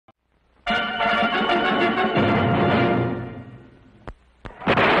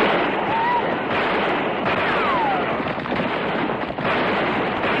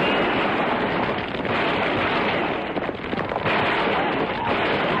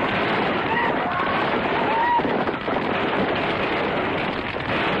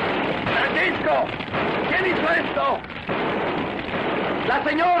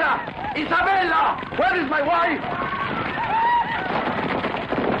Señora! Isabella! Where is my wife?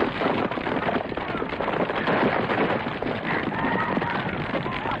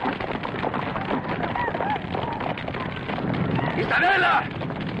 Isabella!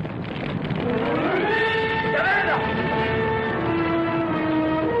 Isabella!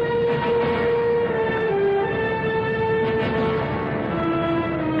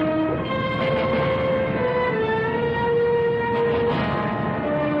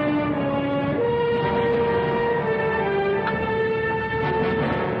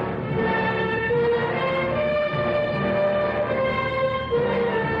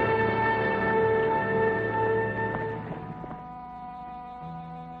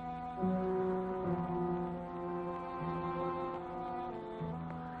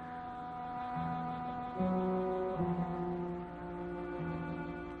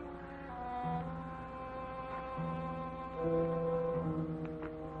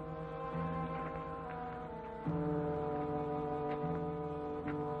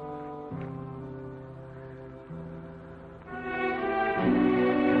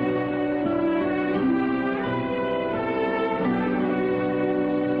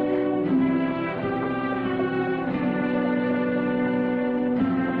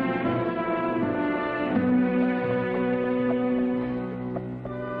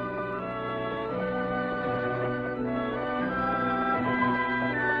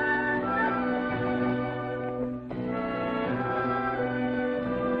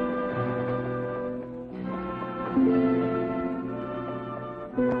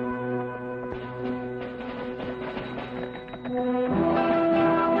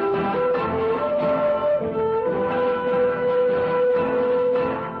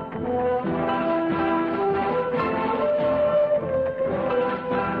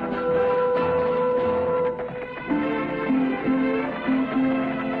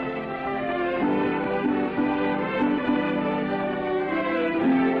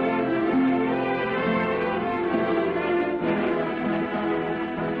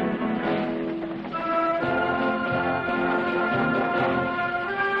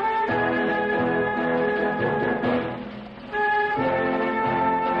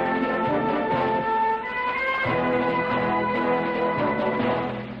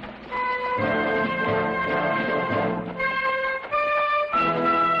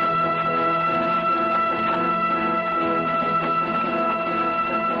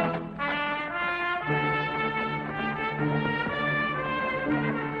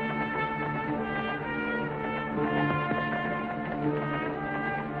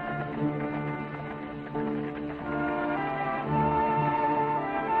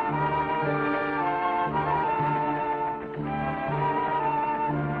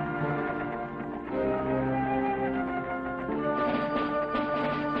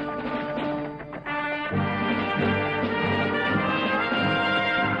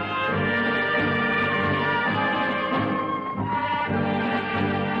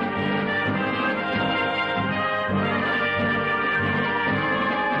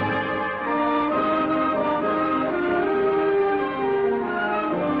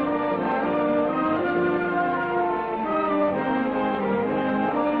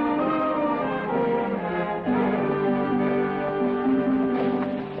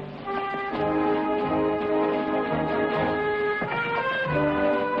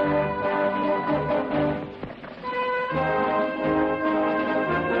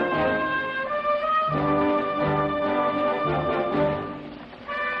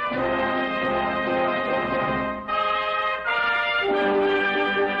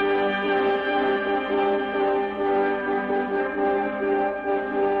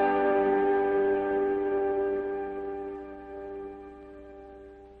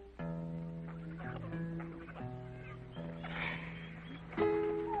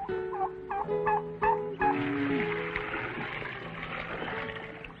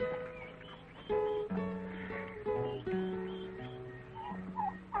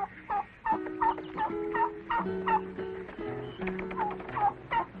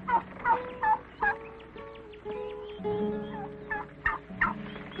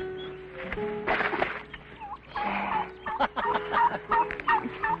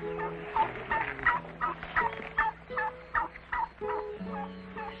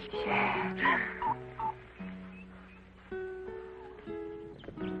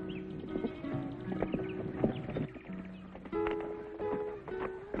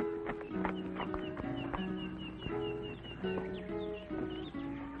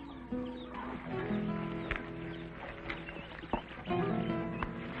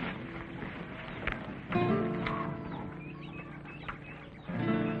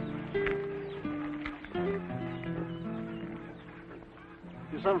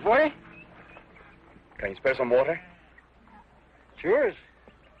 Do something for you? Can you spare some water? Sure.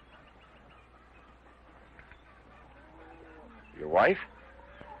 Your wife?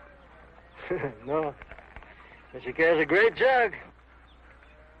 No. But she carries a great jug.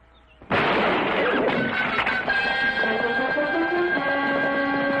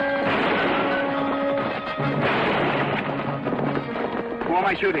 Who am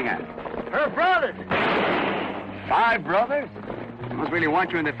I shooting at? Her brother. 5 brothers? They must really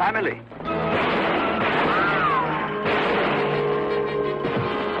want you in the family.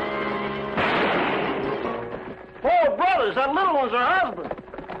 4 brothers. That little one's her husband.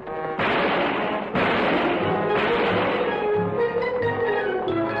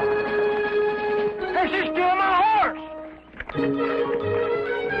 Hey, she's stealing my horse.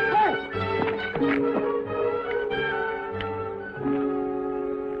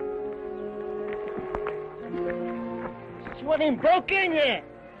 She wasn't even broke in yet.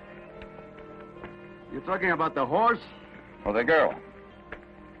 You're talking about the horse or the girl?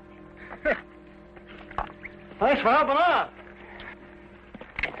 Thanks for helping out.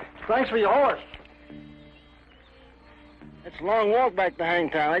 Thanks for your horse. It's a long walk back to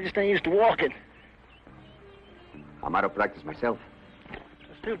Hangtown. I just ain't used to walking. I'm out of practice myself.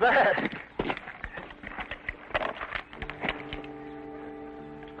 That's too bad.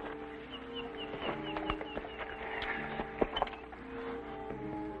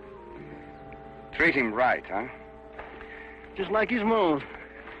 Treat him right, huh? Just like his moon.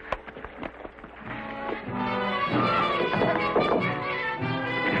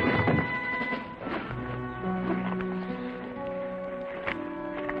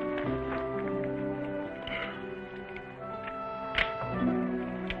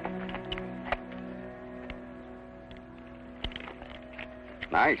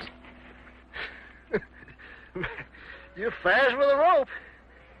 Nice. You're fast with a rope.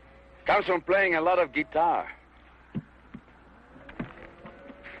 Comes from playing a lot of guitar.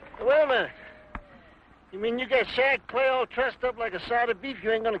 Wait a minute. You mean you got Shag Clay all trussed up like a side of beef?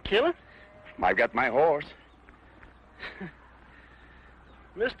 You ain't gonna kill him? I've got my horse.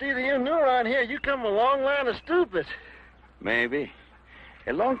 Mister, either you knew around here, you come from a long line of stupids. Maybe.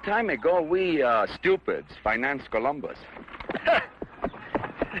 A long time ago, we, stupids, financed Columbus.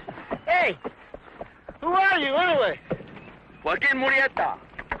 Hey! Who are you, anyway? Joaquin Murietta.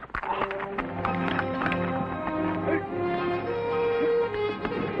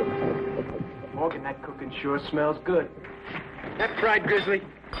 Morgan, that cooking sure smells good. That fried grizzly.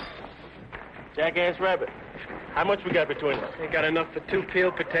 Jackass rabbit. How much we got between us? Ain't got enough for 2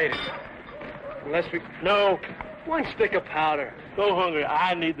 peeled potatoes. Unless we... No. 1 stick of powder. Go hungry.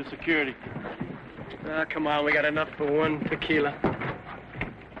 I need the security. Come on, we got enough for 1 tequila.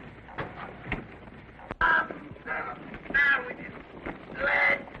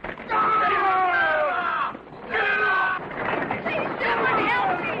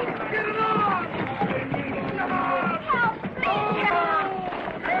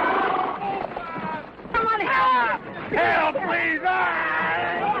 Help, please!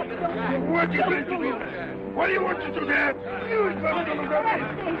 What do you want to do? What do you want to do there?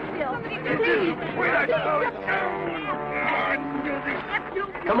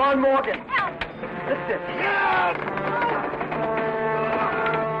 Come on, Morgan.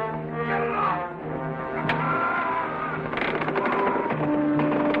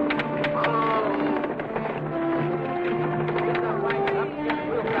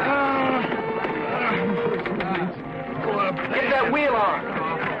 Get that wheel on.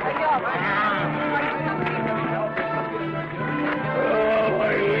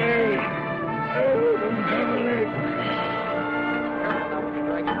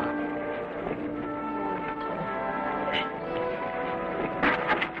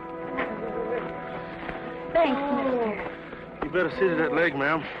 Thanks, mister. You better see to that leg,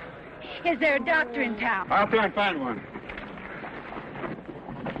 ma'am. Is there a doctor in town? I'll try and find one.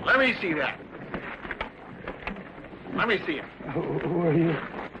 Let me see that. Let me see it. Who are you?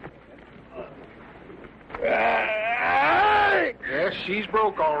 Yes, she's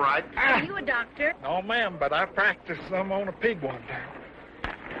broke, all right. Are you a doctor? No, ma'am, but I practiced some on a pig one time.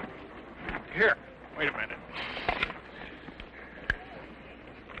 Here, wait a minute.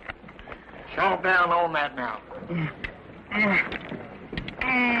 Calm down on that now.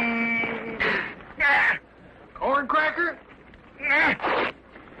 Corn cracker?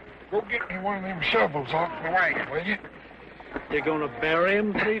 Go get me one of them shovels off the wagon, will you? You're gonna bury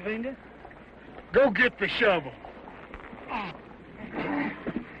him, Three Finger? Go get the shovel.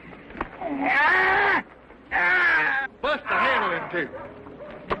 Bust the handle in two.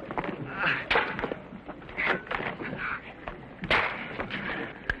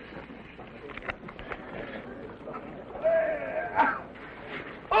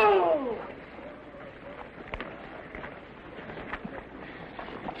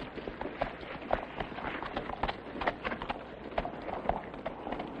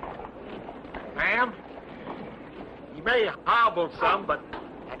 He may hobble some, but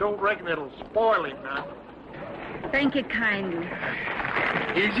I don't reckon it'll spoil him none. Thank you kindly.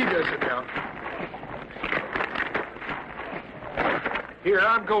 Easy does it now. Here,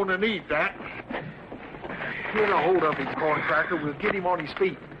 I'm going to need that. Get a hold of him, corn-cracker. We'll get him on his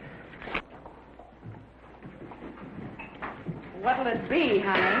feet. What'll it be,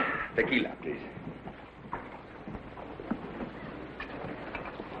 honey? Tequila, please.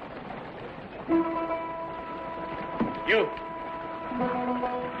 You.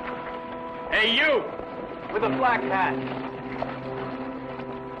 Hey, you! With a black hat.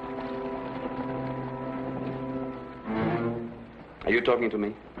 Are you talking to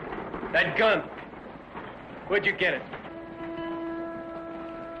me? That gun. Where'd you get it?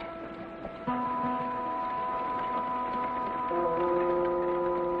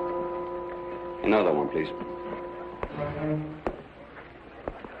 Another one, please.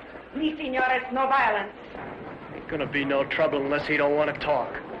 Please, senores, no violence. Ain't gonna be no trouble unless he don't want to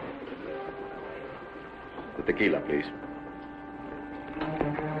talk. The tequila, please.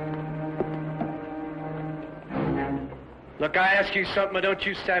 Look, I ask you something, or don't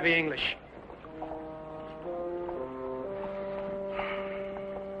you savvy English?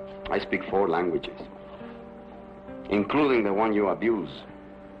 I speak 4 languages, including the one you abuse.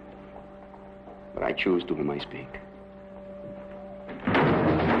 But I choose to whom I speak.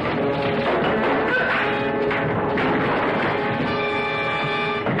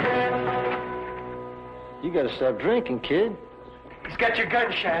 You gotta stop drinking, kid. He's got your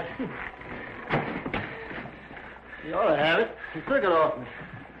gun, Shad. You ought to have it. You took it off me.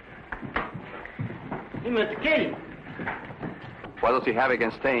 You meant to kill him. What does he have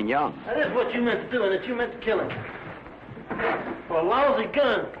against staying young? That is what you meant to do, and that you meant to kill him. For a lousy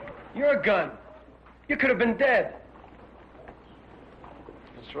gun. Your gun. You could have been dead.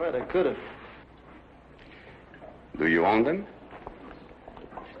 That's right, I could have. Do you own them?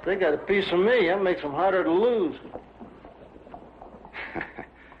 They got a piece of me. That makes them harder to lose.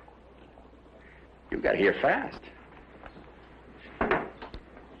 You got here fast.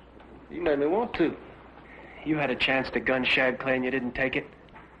 You made me want to. You had a chance to gun Shad Clay and you didn't take it.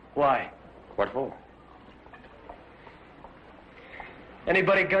 Why? What for?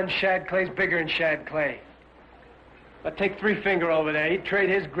 Anybody gun Shad Clay's bigger than Shad Clay. I'd take Three Finger over there. He'd trade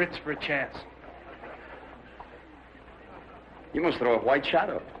his grits for a chance. You must throw a white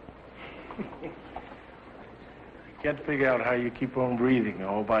shadow. You got to figure out how you keep on breathing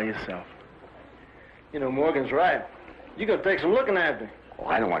all by yourself. You know, Morgan's right. You gotta take some looking after. Oh,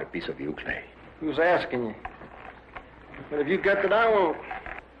 I don't want a piece of you, Clay. Who's asking you? But if you got that, I won't.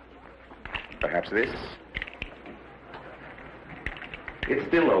 Perhaps this. It's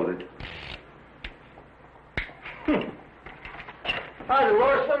still loaded. Hi,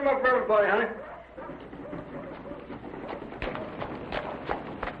 Dolores. Set 'em up for everybody, honey.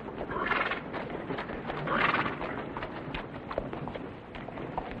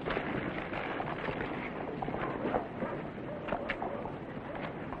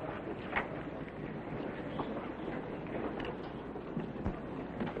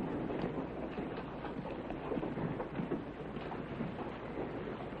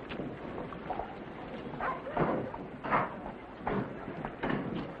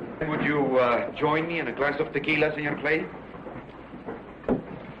 Would you join me in a glass of tequila, Senor Clay?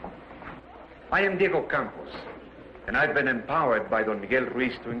 I am Diego Campos, and I've been empowered by Don Miguel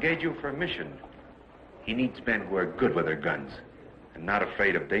Ruiz to engage you for a mission. He needs men who are good with their guns and not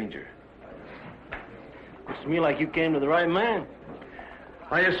afraid of danger. Looks to me like you came to the right man.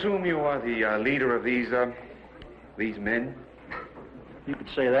 I assume you are the leader of these men? You could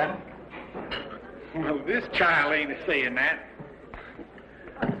say that. Well, this child ain't saying that.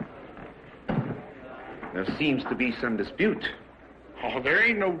 There seems to be some dispute. Oh, there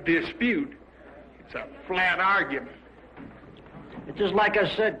ain't no dispute. It's a flat argument. It's just like I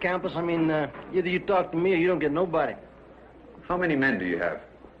said, Campos. I mean, either you talk to me or you don't get nobody. How many men do you have?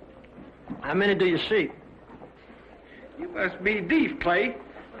 How many do you see? You must be deep, Clay.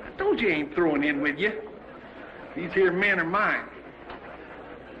 I told you I ain't throwing in with you. These here men are mine.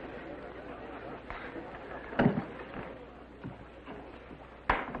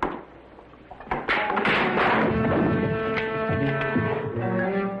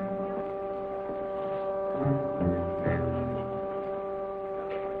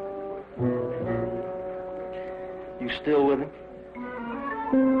 Still with him?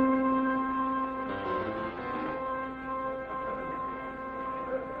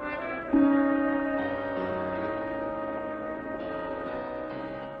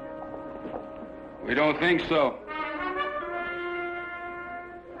 We don't think so.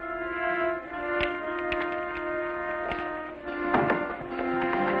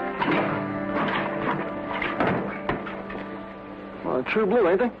 true blue,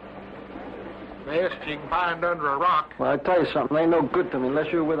 ain't they? Best you can find under a rock. Well, I tell you something. They ain't no good to me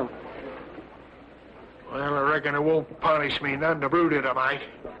unless you're with them. Well, I reckon it won't punish me none to brood it, I might.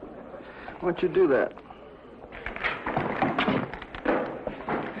 Why don't you do that?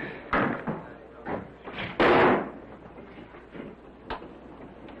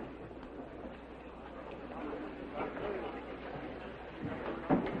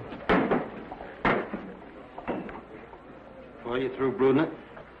 Well, you through brooding it?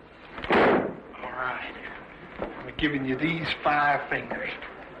 All right. I'm giving you these 5 fingers,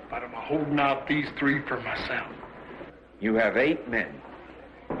 but I'm holding out these 3 for myself. You have 8 men.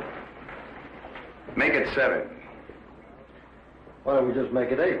 Make it 7. Why don't we just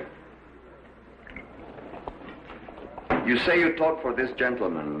make it 8? You say you talk for this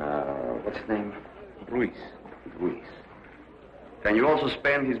gentleman, what's his name? Ruiz. Ruiz. Can you also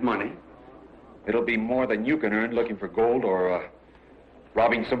spend his money? It'll be more than you can earn looking for gold or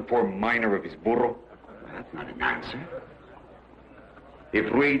robbing some poor miner of his burro. That's not an answer.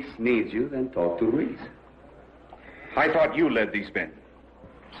 If Ruiz needs you, then talk to Ruiz. I thought you led these men.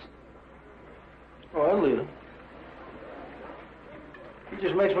 Oh, I'll leave him. He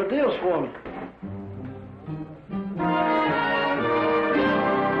just makes my deals for me.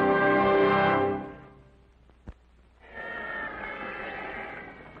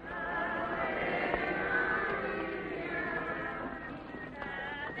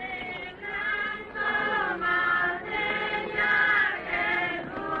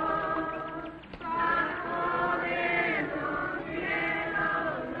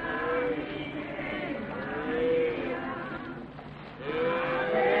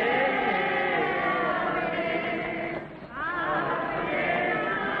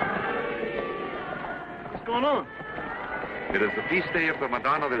 It is the feast day of the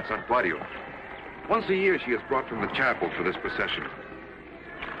Madonna del Santuario. Once a year she is brought from the chapel for this procession.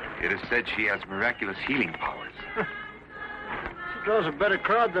 It is said she has miraculous healing powers. She draws a better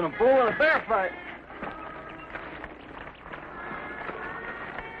crowd than a bull in a bear fight.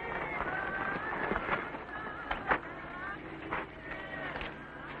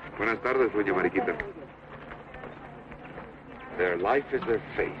 Buenas tardes, doña Mariquita. Their life is their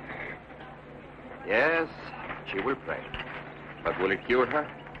faith. Yes, she will pray. But will it cure her?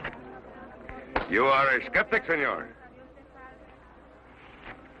 You are a skeptic, senor.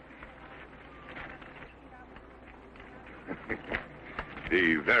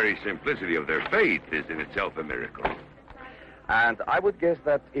 The very simplicity of their faith is in itself a miracle. And I would guess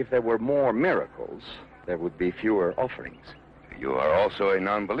that if there were more miracles, there would be fewer offerings. You are also a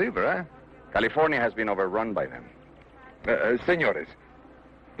non-believer, eh? California has been overrun by them. Señores,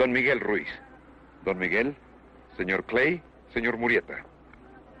 Don Miguel Ruiz. Don Miguel, Señor Clay, Señor Murietta.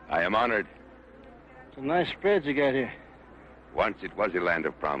 I am honored. Some nice spreads you got here. Once it was a land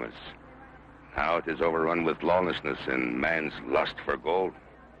of promise. Now it is overrun with lawlessness and man's lust for gold.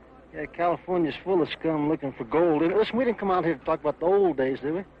 Yeah, California's full of scum looking for gold. And listen, we didn't come out here to talk about the old days,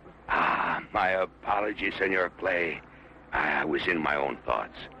 did we? My apologies, Senor Clay. I was in my own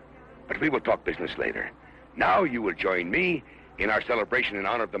thoughts. But we will talk business later. Now you will join me in our celebration in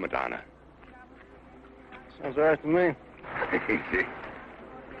honor of the Madonna. Sounds all right to me.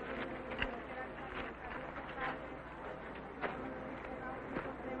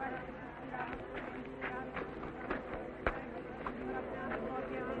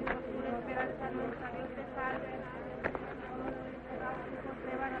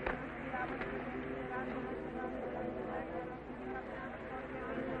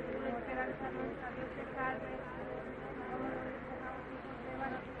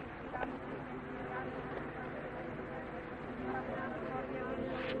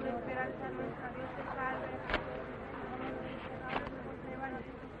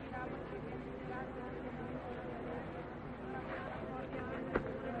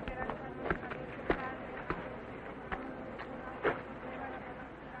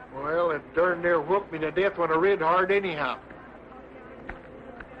 Well, it darn near whooped me to death when I rid hard anyhow.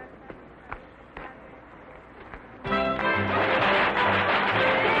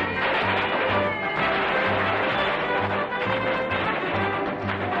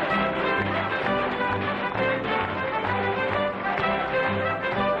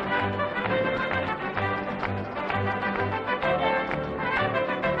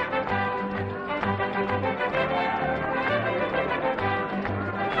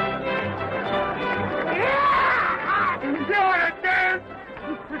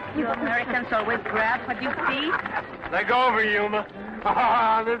 You Americans always grab what you see. Let go of her, Yuma.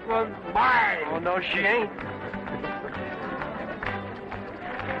 This one's mine. Oh, no, she ain't.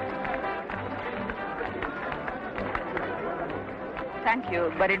 Thank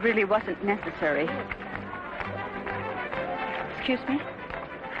you, but it really wasn't necessary. Excuse me?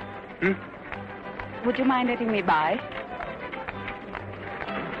 Would you mind letting me by?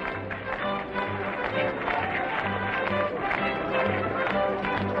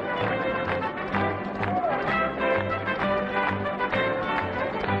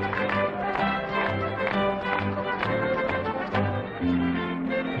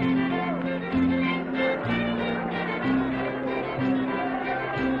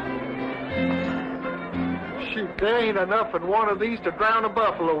 There ain't enough in one of these to drown a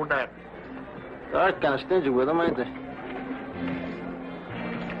buffalo in that. They're kind of stingy with them, ain't they?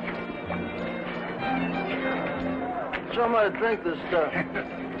 Somebody drink this stuff.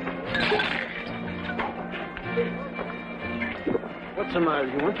 What's the matter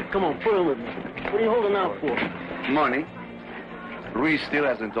with you? Why don't you come on, put him with me? What are you holding out for? Money. Ruiz still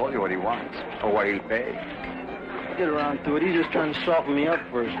hasn't told you what he wants or what he'll pay. Get around to it. He's just trying to soften me up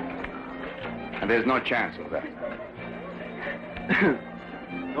first. And there's no chance of that.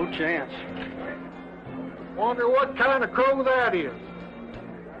 No chance. Wonder what kind of crow that is.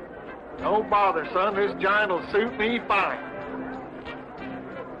 Don't bother, son. This giant will suit me fine.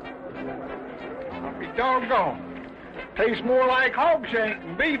 I'll be doggone. Tastes more like hog shank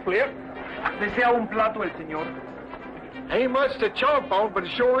than beef lip. Desea un plato el señor. Ain't much to chomp on, but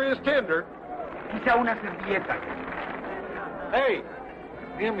it sure is tender. Quizá una servilleta. Hey,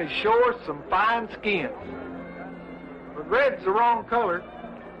 them is sure some fine skins. But red's the wrong color,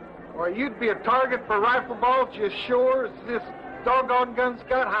 or you'd be a target for rifle balls just sure as this doggone gun's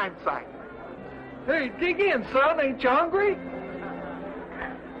got hindsight. Hey, dig in, son. Ain't you hungry?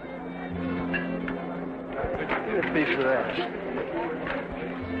 Give me a piece of that.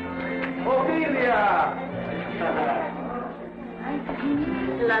 Ophelia!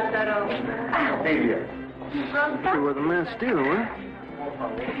 You were the man stealing, huh?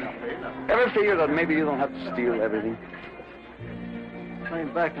 Ever figure that maybe you don't have to steal everything? I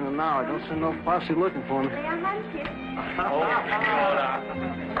ain't back in an hour. Don't send no posse looking for me.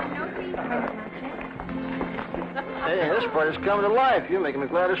 Hey, this party's coming to life. You're making me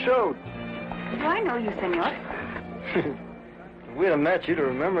glad I showed. Do I know you, senor? If we'd have met, you'd have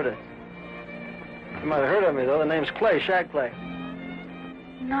remembered it. You might have heard of me, though. The name's Clay, Shag Clay.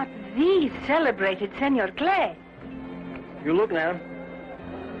 Not the celebrated Senor Clay. You're looking at him.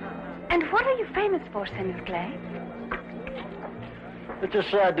 And what are you famous for, Senor Clay? Let's just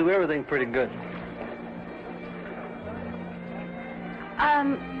say I do everything pretty good.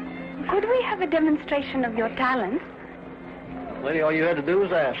 Could we have a demonstration of your talents? Lady, all you had to do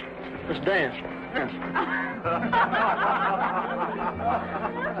was ask. Let's dance. Dance.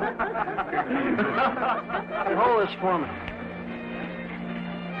 Hey, hold this for me.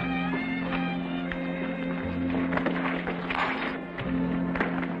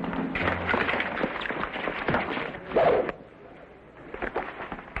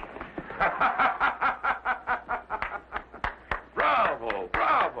 Bravo,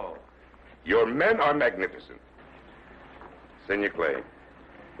 bravo. Your men are magnificent. Senor Clay,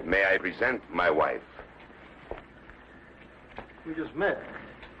 may I present my wife? We just met.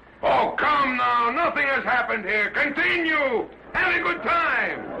 Oh, come now. Nothing has happened here. Continue. Have a good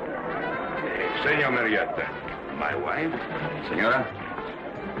time. Senor Murietta, my wife. Senora?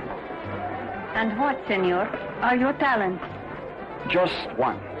 And what, senor, are your talents? Just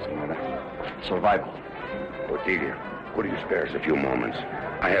one, Senora. Survival. Otilia, would you spare us a few moments?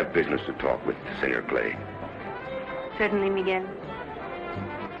 I have business to talk with Senor Clay. Certainly, Miguel.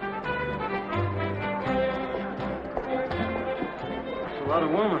 That's a lot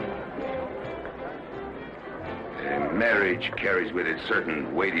of women. Marriage carries with it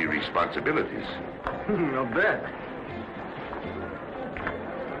certain weighty responsibilities. I'll bet.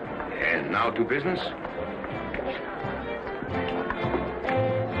 And now to business.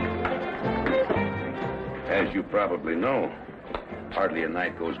 As you probably know, hardly a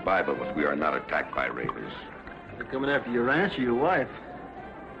night goes by but we are not attacked by raiders. They're coming after your ranch or your wife.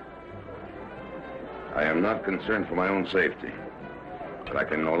 I am not concerned for my own safety, but I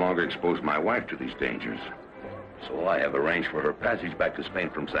can no longer expose my wife to these dangers. So I have arranged for her passage back to Spain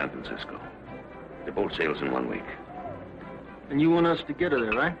from San Francisco. The boat sails in 1 week. And you want us to get her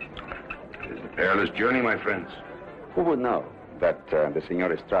there, right? It is a perilous journey, my friends. Who would know that the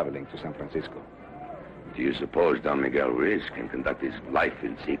senor is traveling to San Francisco? Do you suppose Don Miguel Ruiz can conduct his life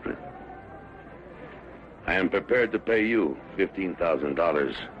in secret? I am prepared to pay you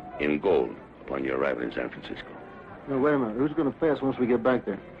 $15,000 in gold upon your arrival in San Francisco. No, wait a minute. Who's going to pay us once we get back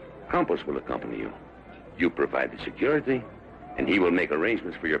there? Campos will accompany you. You provide the security, and he will make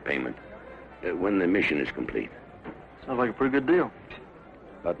arrangements for your payment when the mission is complete. Sounds like a pretty good deal.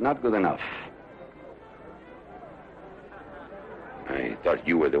 but not good enough. I thought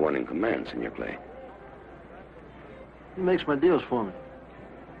you were the one in command, Senor Clay. He makes my deals for me.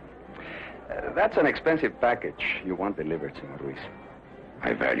 That's an expensive package you want delivered, Senor Ruiz.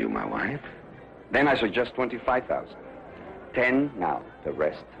 I value my wife. Then I suggest 25,000. 10 now, the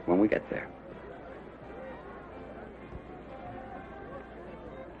rest when we get there.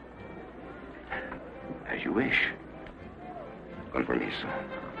 As you wish. Con permiso.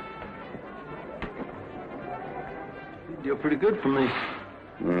 You deal pretty good for me.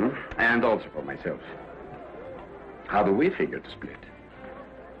 And also for myself. How do we figure to split?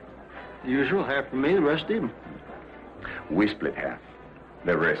 Usual, half for me, the rest even. We split half.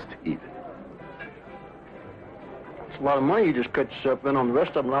 The rest even. It's a lot of money you just cut yourself in on. The rest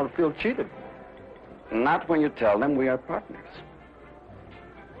of them a lot of feel cheated. Not when you tell them we are partners.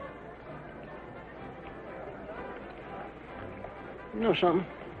 You know something?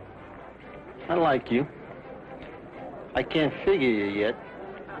 I like you. I can't figure you yet,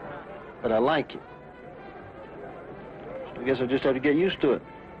 but I like you. So I guess I just have to get used to it.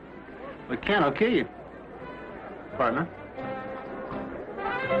 If I can't, I'll kill you, partner.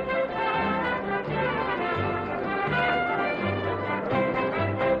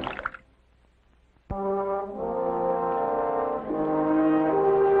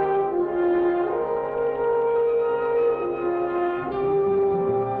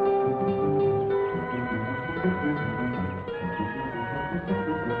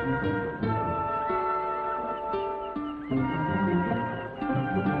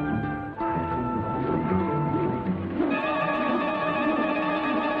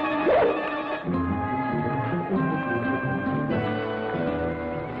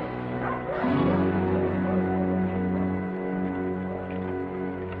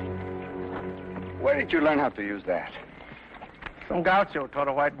 Where did you learn how to use that? Some gaucho taught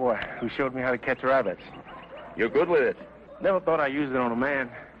a white boy who showed me how to catch rabbits. You're good with it. Never thought I'd use it on a man.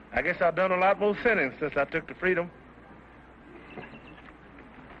 I guess I've done a lot more sinning since I took the freedom.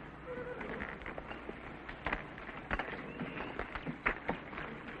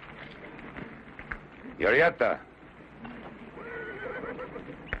 Murietta.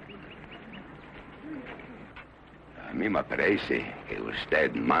 A mí me parece que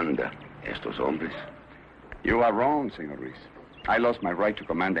usted manda estos hombres. You are wrong, Senor Ruiz. I lost my right to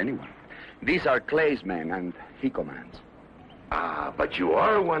command anyone. These are Clay's men, and he commands. Ah, but you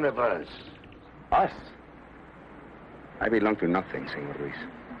are one of us. Us? I belong to nothing, Senor Ruiz.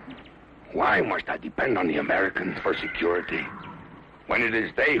 Why must I depend on the Americans for security when it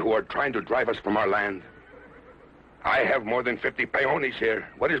is they who are trying to drive us from our land? I have more than 50 peones here.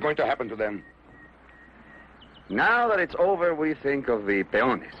 What is going to happen to them? Now that it's over, we think of the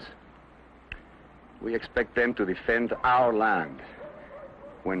peones. We expect them to defend our land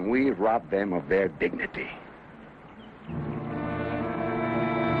when we rob them of their dignity.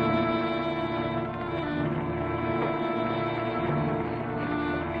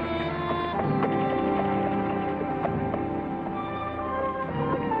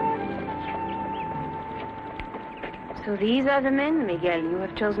 So these are the men, Miguel, you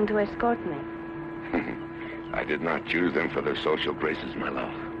have chosen to escort me. I did not choose them for their social graces, my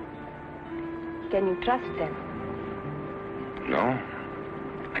love. Can you trust them? No,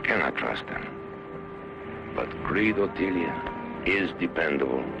 I cannot trust them. But Creed Otilia is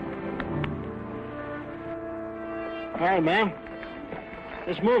dependable. All right, ma'am.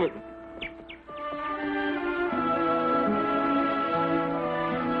 Let's move it.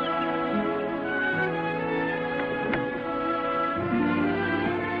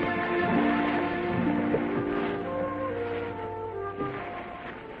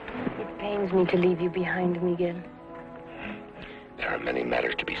 Me to leave you behind, Miguel. There are many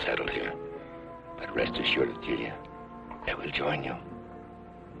matters to be settled here. But rest assured, Otilia, I will join you.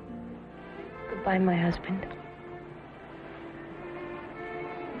 Goodbye, my husband.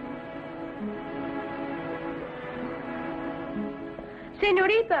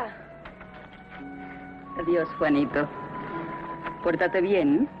 Señorita. Adiós, Juanito. Pórtate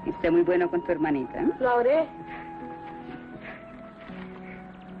bien y sé muy bueno con tu hermanita. Lo haré.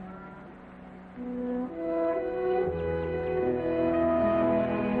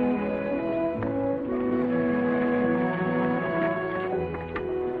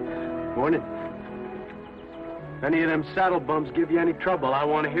 Morning. If any of them saddle bums give you any trouble, I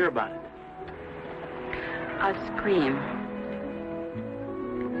want to hear about it. I'll scream.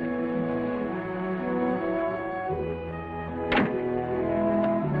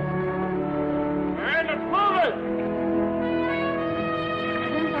 Hey, let's move it!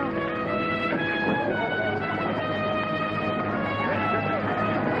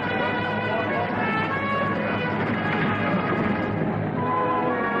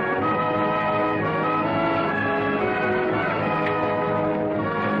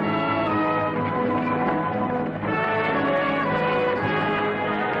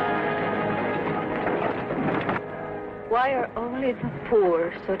 Only the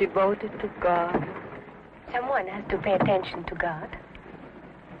poor so devoted to God. Someone has to pay attention to God.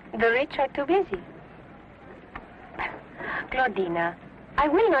 The rich are too busy. Claudina, I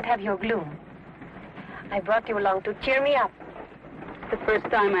will not have your gloom. I brought you along to cheer me up. The first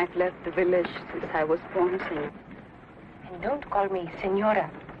time I've left the village since I was born, senor. And don't call me Senora.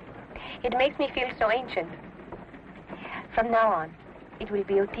 It makes me feel so ancient. From now on, it will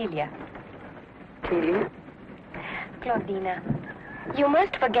be Otilia. Otilia? Claudina, you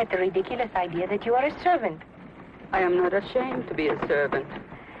must forget the ridiculous idea that you are a servant. I am not ashamed to be a servant.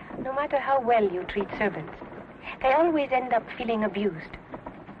 No matter how well you treat servants, they always end up feeling abused.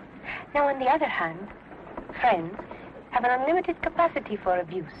 Now, on the other hand, friends have an unlimited capacity for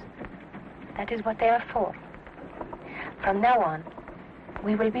abuse. That is what they are for. From now on,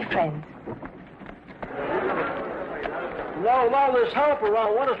 we will be friends. Now, with all this help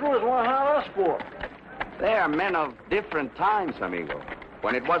around, what does Ruiz want to hire us for? They are men of different times, amigo,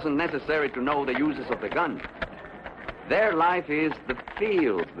 when it wasn't necessary to know the uses of the gun. Their life is the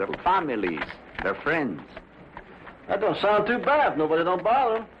fields, their families, their friends. That don't sound too bad if nobody don't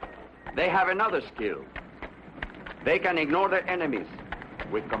bother them. They have another skill. They can ignore their enemies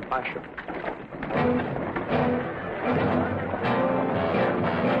with compassion.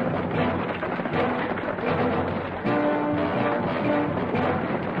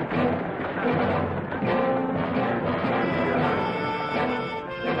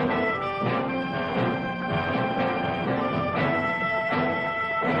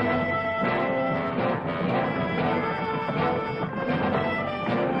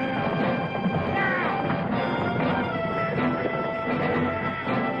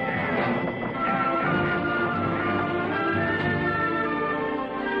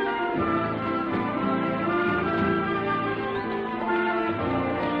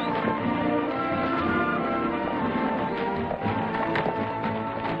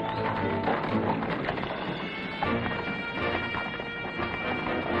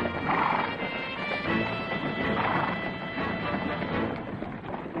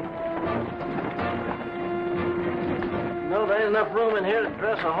 There ain't enough room in here to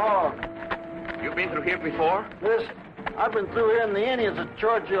dress a hog. You've been through here before? Listen, I've been through here and the Indians would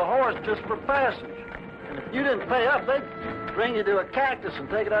charge you a horse just for passage. And if you didn't pay up, they'd bring you to a cactus and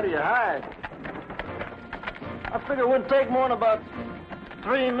take it out of your hide. I figure it wouldn't take more than about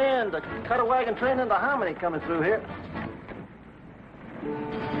 3 men to cut a wagon train into hominy coming through here.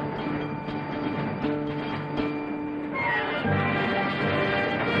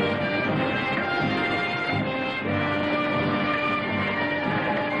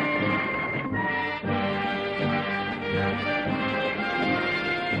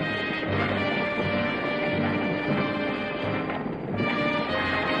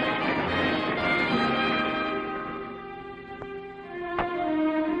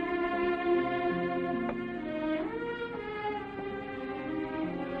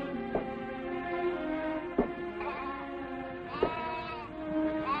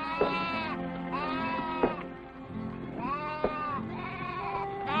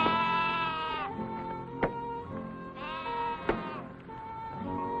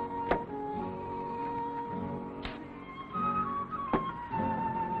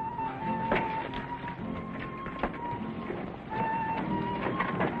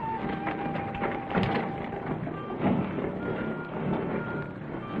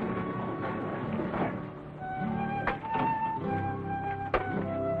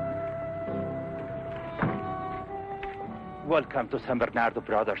 Welcome to San Bernardo,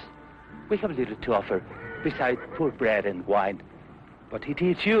 brothers. We have little to offer, besides poor bread and wine. But it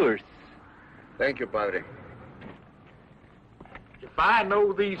is yours. Thank you, Padre. If I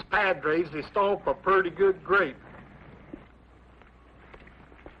know these padres, they stomp a pretty good grape.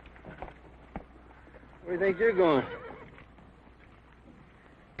 Where do you think you're going?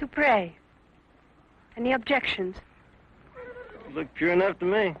 To pray. Any objections? Look pure enough to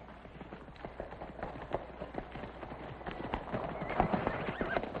me.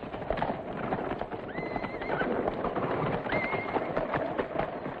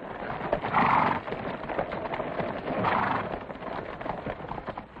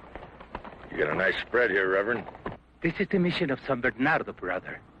 You got a nice spread here, Reverend. This is the mission of San Bernardo,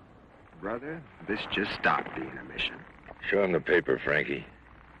 brother. Brother, this just stopped being a mission. Show him the paper, Frankie.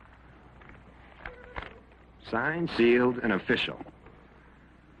 Signed, sealed, and official.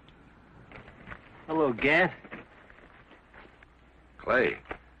 Hello, Gat. Clay.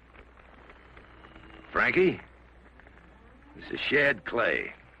 Frankie? This is Shad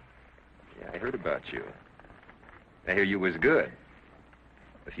Clay. Yeah, I heard about you. I hear you was good.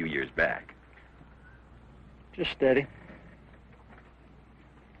 A few years back. Just steady.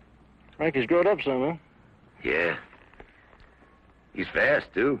 Frankie's growed up some, huh? Yeah. He's fast,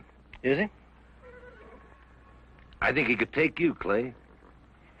 too. Is he? I think he could take you, Clay.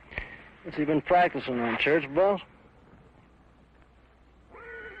 What's he been practicing on, church bells?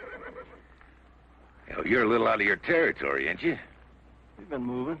 Hell, you're a little out of your territory, ain't you? You've been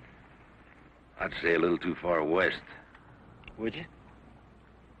moving. I'd say a little too far west. Would you?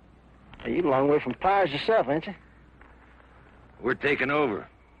 Hey, you're a long way from Pies yourself, ain't you? We're taking over.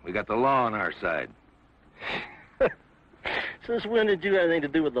 We got the law on our side. Since when did you have anything to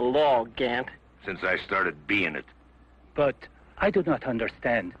do with the law, Gant? Since I started being it. But I do not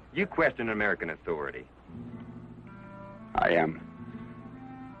understand. You question American authority. I am.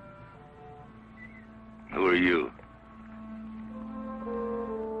 Who are you?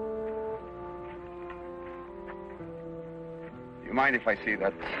 You mind if I see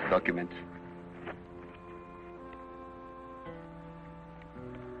that document?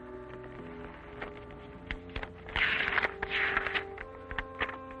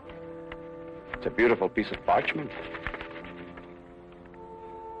 It's a beautiful piece of parchment.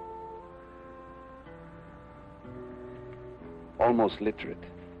 Almost literate.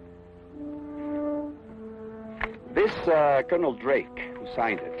 This Colonel Drake, who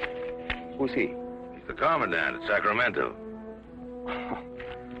signed it, who's he? He's the commandant at Sacramento.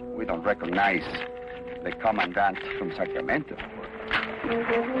 We don't recognize the commandant from Sacramento.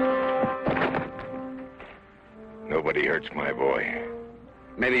 Nobody hurts my boy.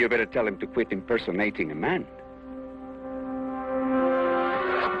 Maybe you better tell him to quit impersonating a man.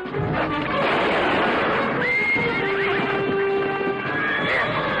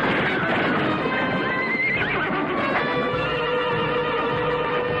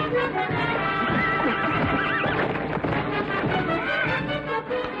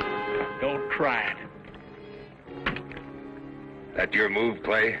 Don't try it. That your move,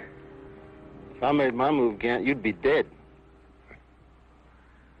 Clay? If I made my move, Gant, you'd be dead.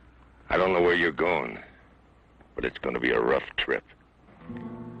 I don't know where you're going, but it's going to be a rough trip.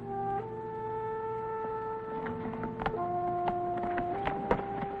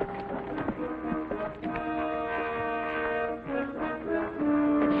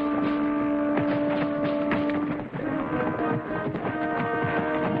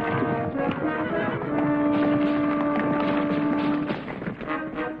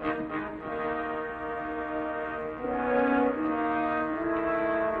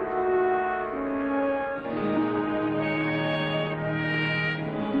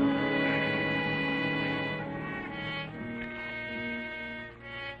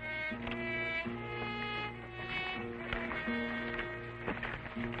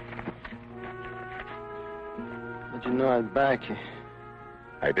 But you know I'd back you.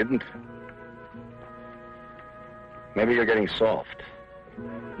 I didn't. Maybe you're getting soft.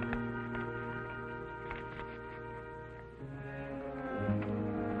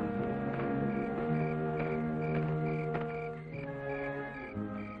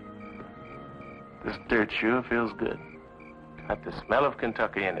 This dirt sure feels good. Got the smell of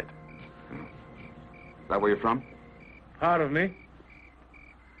Kentucky in it. Is that where you're from? Part of me.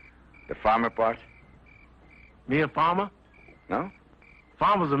 The farmer part? Me a farmer? No?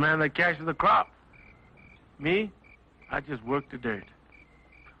 Farmer's a man that catches the crop. Me, I just work the dirt.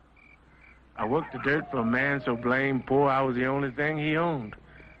 I worked the dirt for a man so blame poor I was the only thing he owned,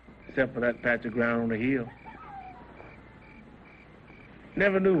 except for that patch of ground on the hill.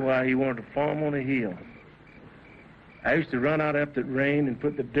 Never knew why he wanted to farm on a hill. I used to run out after it rained and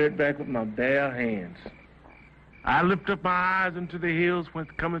put the dirt back with my bare hands. I lift up my eyes into the hills whence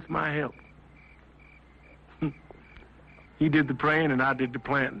cometh my help. He did the praying and I did the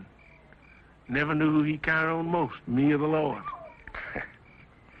planting. Never knew who he counted on most, me or the Lord.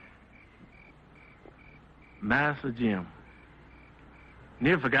 Master Jim.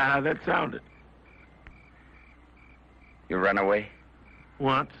 Near forgot how that sounded. You ran away?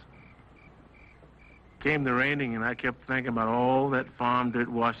 Once. Came the raining and I kept thinking about all that farm dirt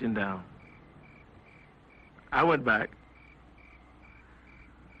washing down. I went back.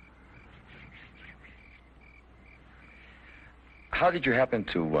 How did you happen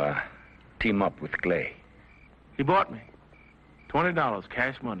to team up with Clay? He bought me. $20,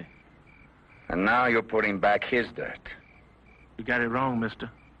 cash money. And now you're putting back his dirt. You got it wrong,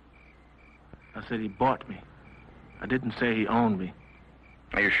 mister. I said he bought me. I didn't say he owned me.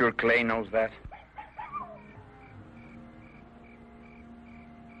 Are you sure Clay knows that?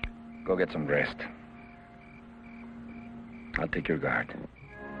 Go get some rest. I'll take your guard.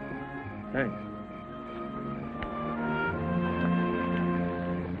 Thanks.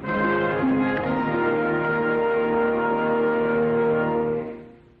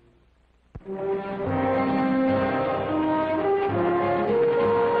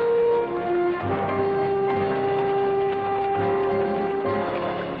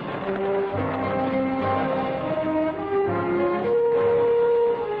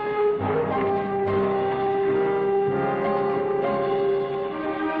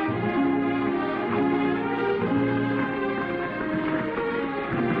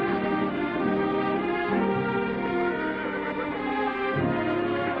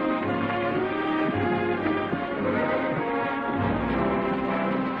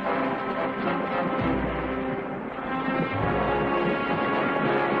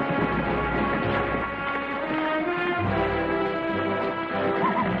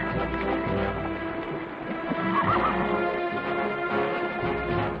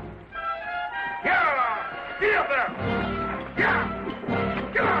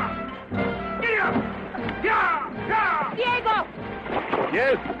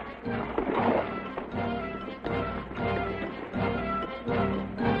 Yes.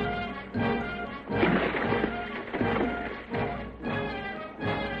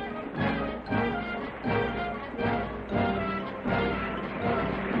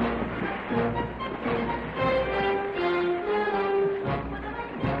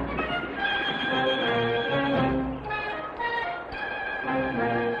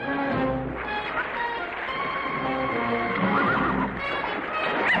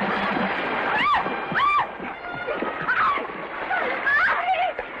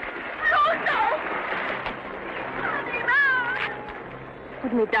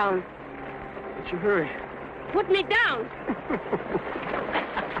 Put me down. What's your hurry? Put me down.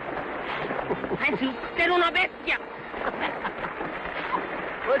 Es usted una bestia.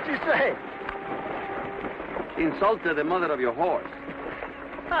 What'd you say? He insulted the mother of your horse.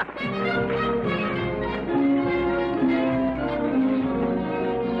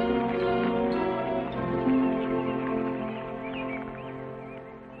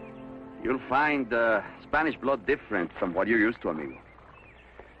 You'll find Spanish blood different from what you're used to, amigo.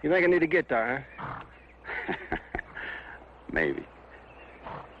 You think I need a guitar, huh? Maybe.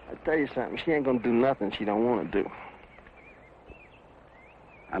 I tell you something, she ain't gonna do nothing she don't want to do.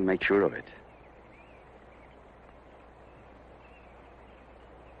 I'll make sure of it.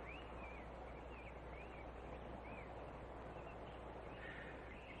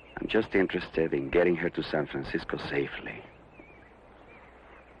 I'm just interested in getting her to San Francisco safely.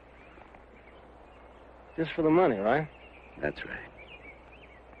 Just for the money, right? That's right.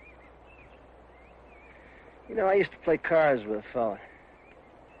 You know, I used to play cards with a fella.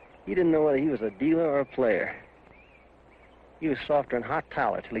 He didn't know whether he was a dealer or a player. He was softer than hot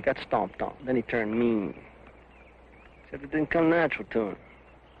towel till he got stomped on. Then he turned mean. Except it didn't come natural to him.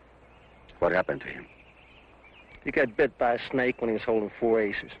 What happened to him? He got bit by a snake when he was holding 4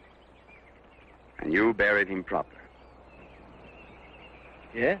 aces. And you buried him proper?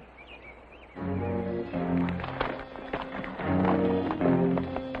 Yeah?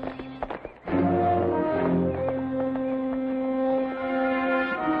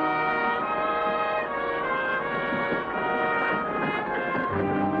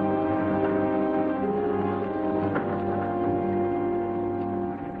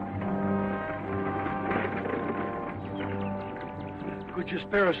 Could you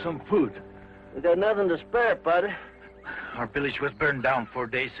spare us some food? We got nothing to spare, Padre. Our village was burned down 4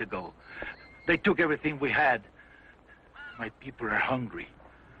 days ago. They took everything we had. My people are hungry.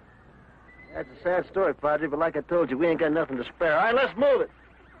 That's a sad story, Padre, but like I told you, we ain't got nothing to spare. All right, let's move it.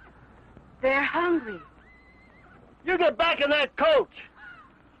 They're hungry. You get back in that coach.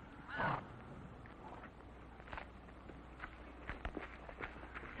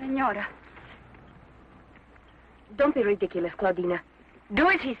 Senora. Don't be ridiculous, Claudina. Do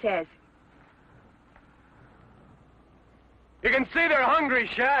as he says. You can see they're hungry,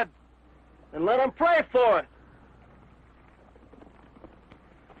 Shad. And let them pray for it.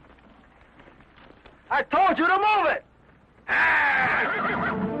 I told you to move it!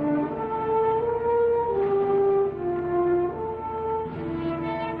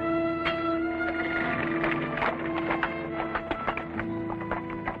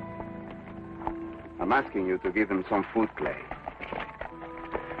 I'm asking you to give them some food, Clay.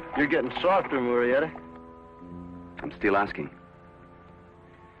 You're getting softer, Murrieta. I'm still asking.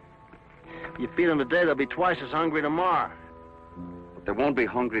 If you feed them today, they'll be twice as hungry tomorrow. But they won't be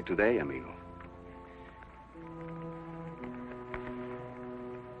hungry today, amigo.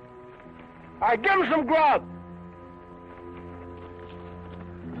 All right, give them some grub.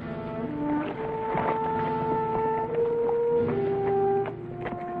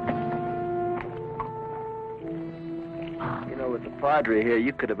 You know, with the Padre here,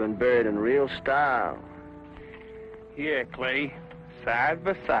 you could have been buried in real style. Here, Clay, side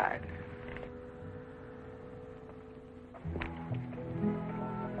by side.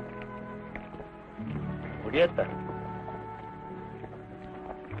 Murrieta.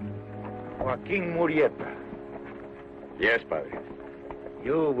 Joaquin Murietta. Yes, Padre.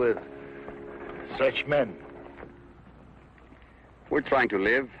 You with such men. We're trying to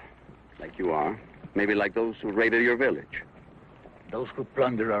live like you are. Maybe like those who raided your village. Those who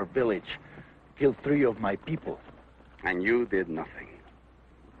plundered our village killed 3 of my people. And you did nothing.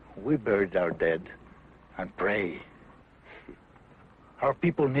 We buried our dead and pray. Our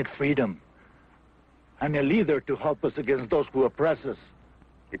people need freedom and a leader to help us against those who oppress us.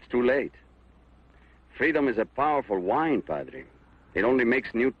 It's too late. Freedom is a powerful wine, Padre. It only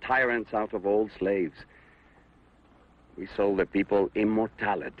makes new tyrants out of old slaves. We sold the people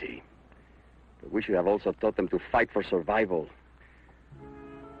immortality. But we should have also taught them to fight for survival.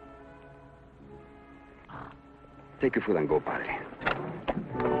 Take your food and go, Padre.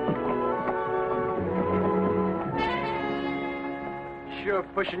 Sure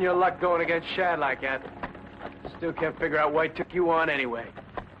pushing your luck going against Shad like that. Still can't figure out why he took you on anyway.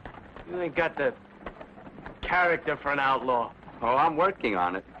 You ain't got the character for an outlaw. Oh, I'm working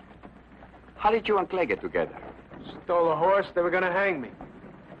on it. How did you and Clay get together? Stole a horse, they were gonna hang me.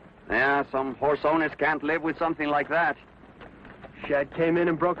 Yeah, some horse owners can't live with something like that. Shad came in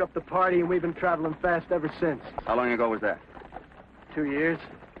and broke up the party, and we've been traveling fast ever since. How long ago was that? 2 years.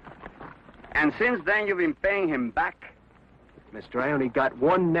 And since then, you've been paying him back? Mister, I only got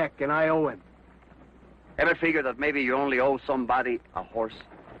one neck, and I owe him. Ever figure that maybe you only owe somebody a horse?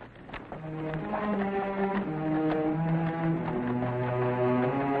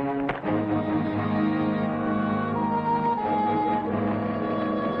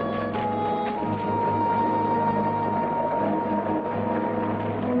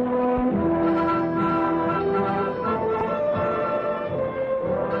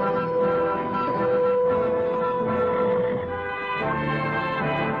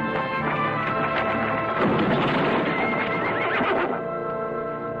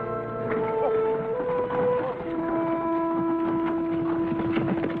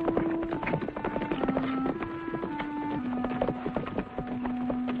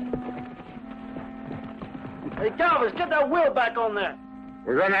 Hey, Calvin, get that wheel back on there.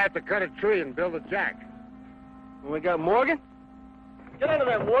 We're gonna have to cut a tree and build a jack. We got Morgan? Get out of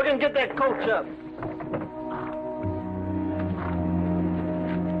there, Morgan. Get that coach up.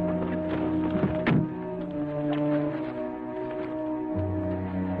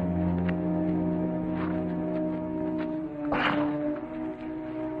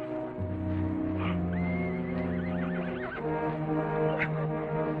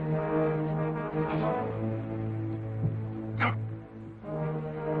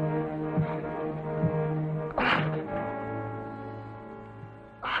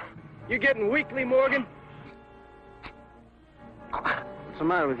 You getting weakly, Morgan? What's the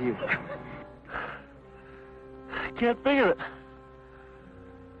matter with you? I can't figure it.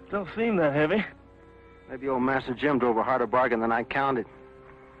 Don't seem that heavy. Maybe old Master Jim drove a harder bargain than I counted.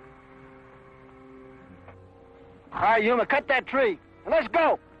 All right, Yuma, cut that tree, and let's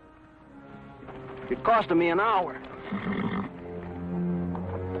go. It costed me an hour.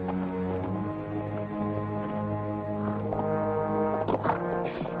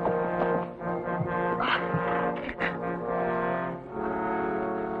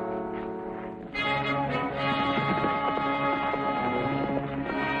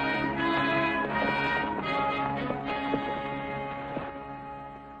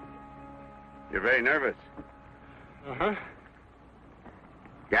 You're very nervous. Uh-huh.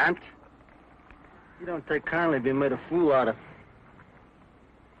 Gant? You don't take kindly being made a fool out of.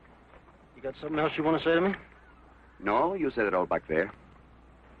 You got something else you want to say to me? No, you said it all back there.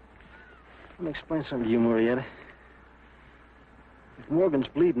 Let me explain something to you, Murrieta. If Morgan's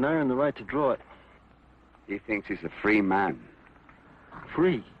bleeding, I earn the right to draw it. He thinks he's a free man.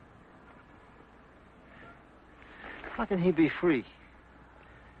 Free? How can he be free?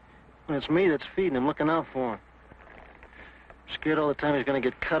 When it's me that's feeding him, looking out for him. I'm scared all the time he's going to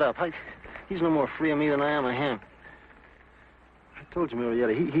get cut up. He's no more free of me than I am of him. I told you,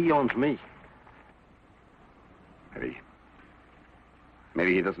 Murietta, he owns me.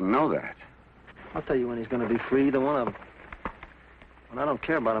 Maybe he doesn't know that. I'll tell you when he's going to be free, either one of them. When I don't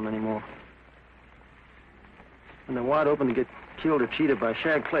care about him anymore. When they're wide open to get killed or cheated by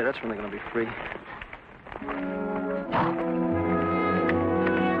Shag Clay, that's when they're going to be free.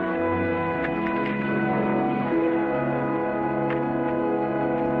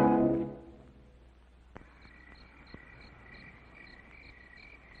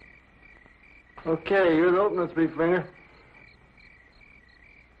 Okay, you're the opener, Three Finger.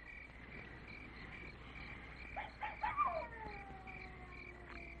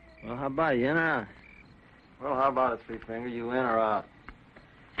 Well, how about you, in or out? Well, how about it, Three Finger? You in or out?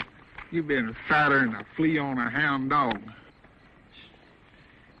 You've been fatter than a flea on a hound dog.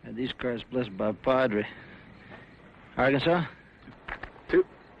 And these cars blessed by Padre. Arkansas? 2.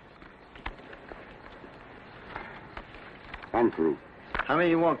 I'm through. How many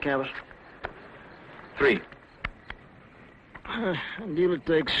you want, Campus? 3. Dealer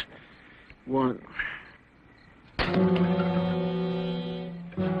takes 1. Does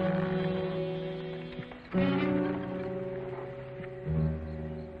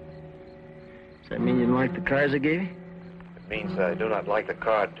that mean you don't like the cards I gave you? It means I do not like the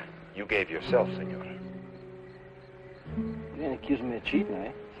card you gave yourself, senor. You ain't accusing me of cheating,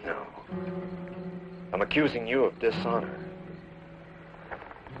 eh? No. I'm accusing you of dishonor.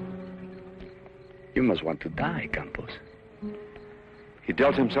 You You must want to die, Campos. He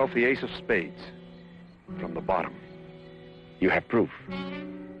dealt himself the ace of spades from the bottom. You have proof.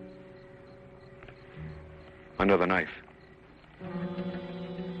 Under the knife.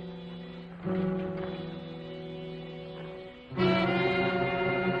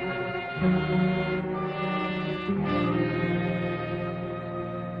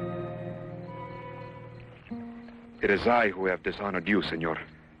 It is I who have dishonored you, senor.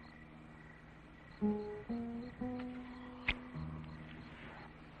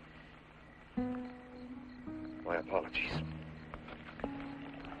 My apologies.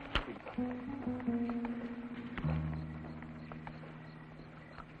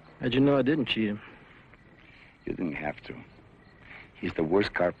 How'd you know I didn't cheat him? You didn't have to. He's the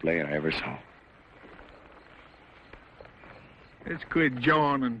worst card player I ever saw. Let's quit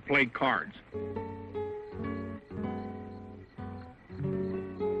jawing and play cards.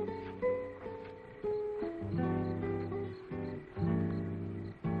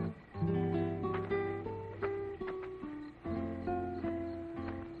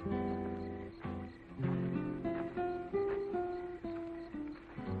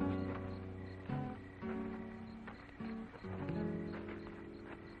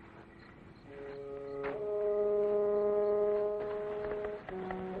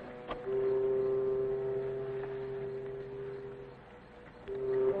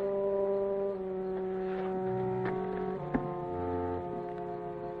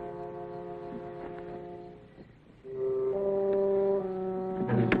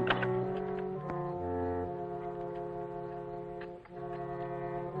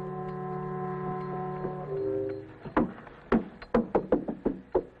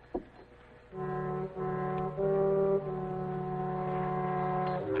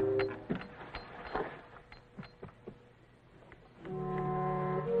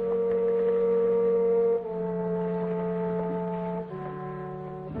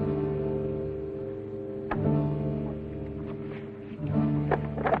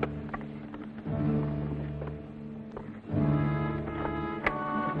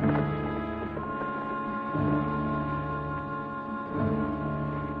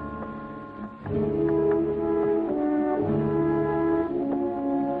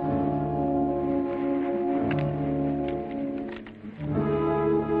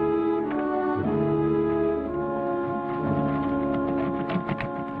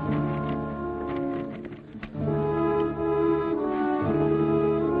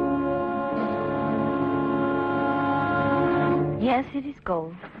 Yes, it is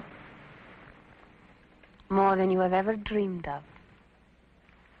gold. More than you have ever dreamed of.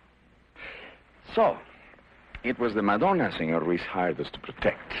 So, it was the Madonna Senor Ruiz hired us to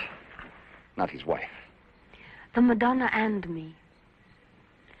protect, not his wife. The Madonna and me.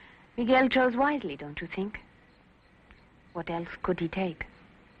 Miguel chose wisely, don't you think? What else could he take?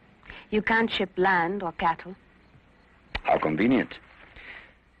 You can't ship land or cattle. How convenient.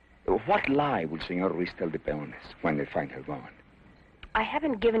 What lie would Senor Ruiz tell the peones when they find her gone? I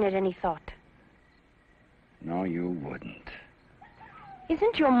haven't given it any thought. No, you wouldn't.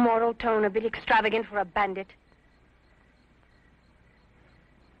 Isn't your moral tone a bit extravagant for a bandit?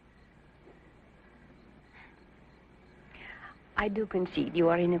 I do concede you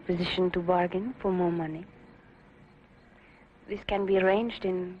are in a position to bargain for more money. This can be arranged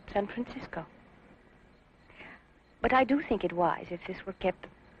in San Francisco. But I do think it wise if this were kept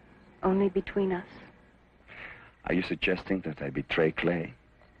only between us. Are you suggesting that I betray Clay?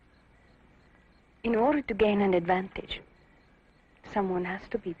 In order to gain an advantage, someone has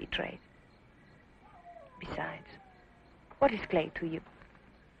to be betrayed. Besides, what is Clay to you?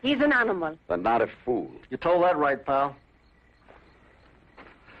 He's an animal. But not a fool. You told that right, pal.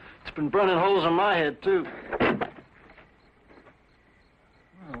 It's been burning holes in my head, too. Well,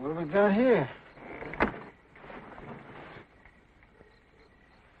 what have we got here?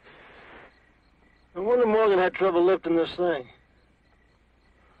 No wonder Morgan had trouble lifting this thing.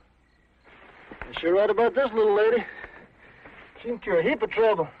 You sure right about this little lady. Seemed to a heap of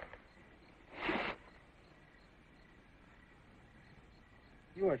trouble.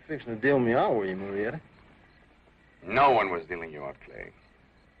 You weren't fixing to deal me out, were you, Murrieta? No one was dealing you out, Clay.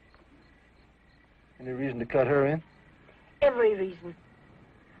 Any reason to cut her in? Every reason.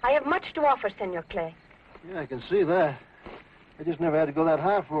 I have much to offer, Senor Clay. Yeah, I can see that. I just never had to go that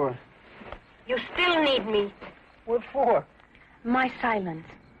high for her. You still need me. What for? My silence.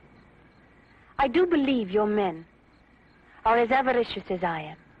 I do believe your men are as avaricious as I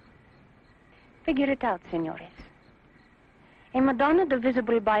am. Figure it out, senores. A Madonna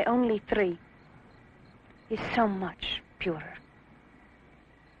divisible by only 3 is so much purer.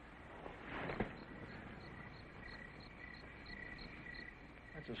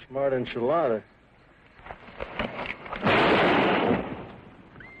 a smart enchilada.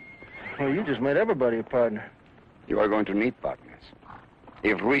 Well, you just made everybody a partner. You are going to need partners.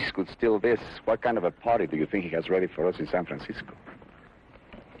 If Ruiz could steal this, what kind of a party do you think he has ready for us in San Francisco?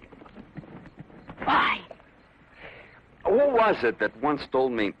 Why? Who was it that once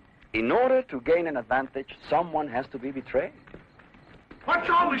told me, in order to gain an advantage, someone has to be betrayed? What's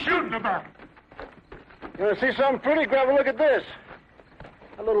all the shooting about? You want to see something pretty? Grab a look at this.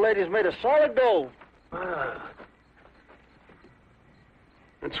 That little lady's made of solid gold.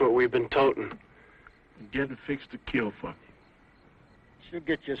 That's what we've been toting. Getting fixed to kill for me. She'll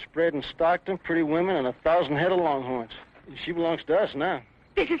get you spread in Stockton, pretty women, and 1,000 head of longhorns. She belongs to us now.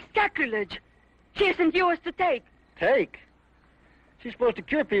 This is sacrilege. She isn't yours to take. Take? She's supposed to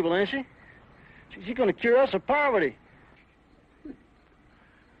cure people, ain't she? She's going to cure us of poverty.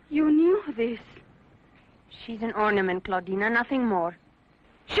 You knew this. She's an ornament, Claudina, nothing more.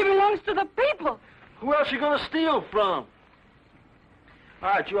 She belongs to the people. Who else you going to steal from? All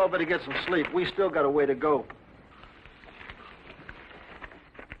right, you all better get some sleep. We still got a way to go.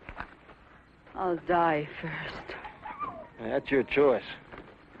 I'll die first. Yeah, that's your choice.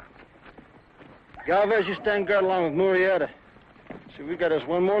 Galvez, you stand guard along with Murrieta. See, we got us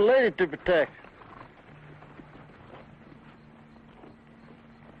one more lady to protect.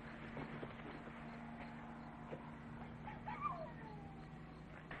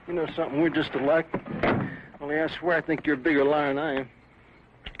 You know something, we're just alike. Only I swear I think you're a bigger liar than I am.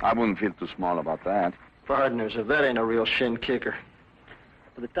 I wouldn't feel too small about that. Partners, if that ain't a real shin kicker.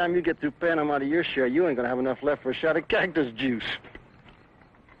 By the time you get through paying them out of your share, you ain't gonna have enough left for a shot of cactus juice.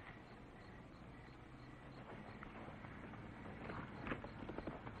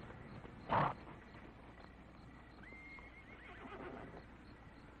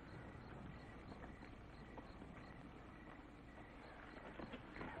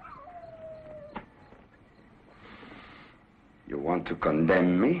 You want to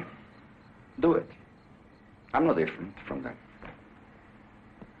condemn me? Do it. I'm no different from them.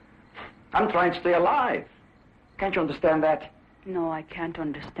 I'm trying to stay alive. Can't you understand that? No, I can't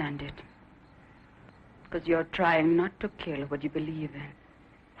understand it. Because you're trying not to kill what you believe in.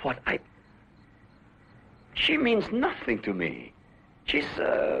 What She means nothing to me. She's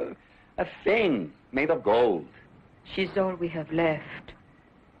a thing made of gold. She's all we have left.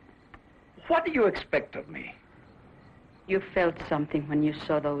 What do you expect of me? You felt something when you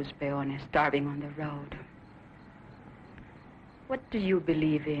saw those peones starving on the road. What do you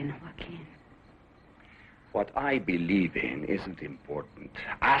believe in, Joaquin? What I believe in isn't important.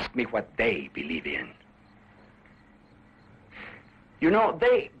 Ask me what they believe in. You know,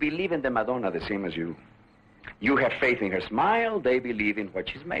 they believe in the Madonna the same as you. You have faith in her smile, they believe in what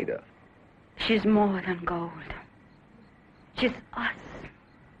she's made of. She's more than gold. She's us.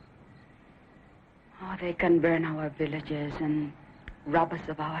 Oh, they can burn our villages and rob us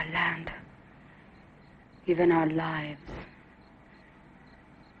of our land, even our lives.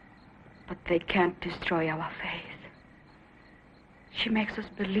 But they can't destroy our faith. She makes us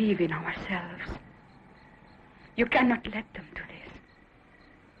believe in ourselves. You cannot let them do this.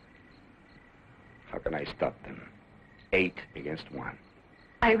 How can I stop them? 8 against 1.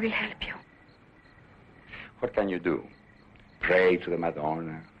 I will help you. What can you do? Pray to the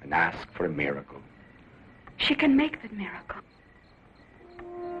Madonna and ask for a miracle. She can make the miracle.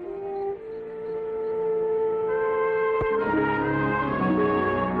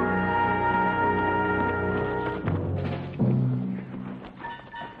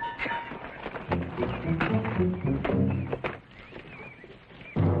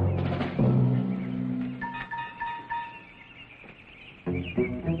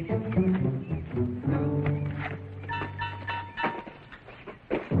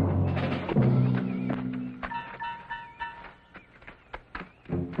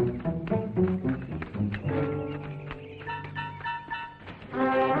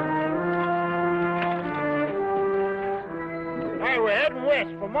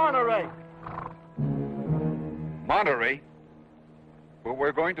 Monterey? Well,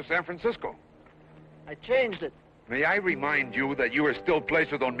 we're going to San Francisco. I changed it. May I remind you that you are still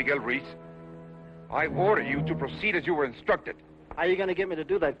placed with Don Miguel Ruiz? I order you to proceed as you were instructed. How are you going to get me to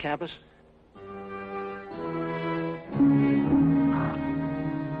do that, Campus?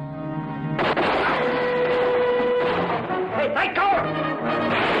 Hey, take cover!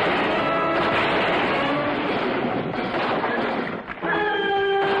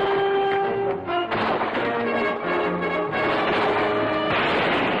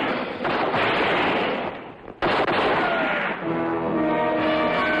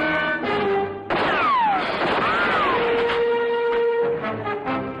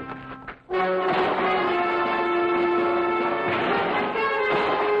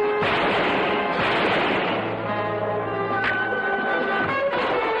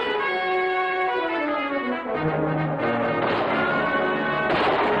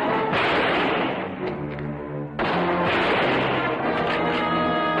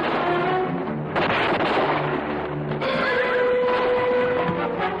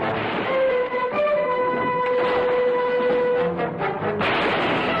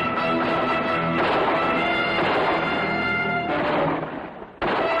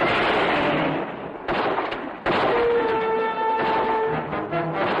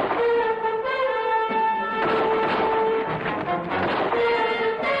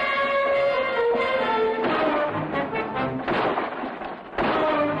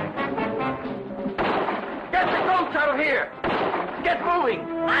 Get moving!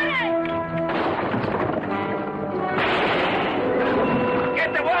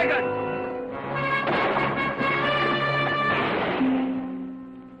 Get the wagon!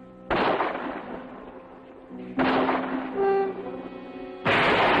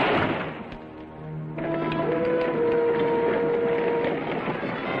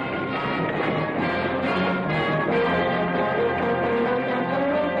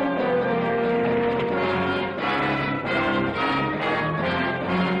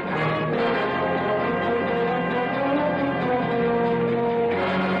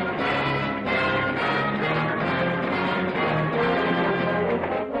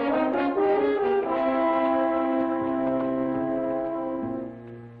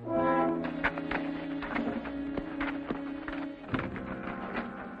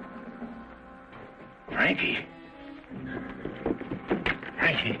 Frankie.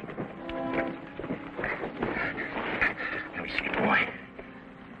 Frankie. Let me see, boy.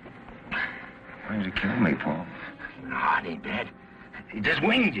 Why did you kill me, Paul? Oh, it ain't bad. He just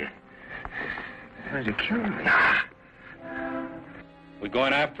winged you. Why did you kill me? Nah. We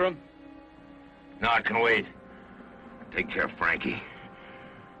going after him? No, I can wait. Take care of Frankie.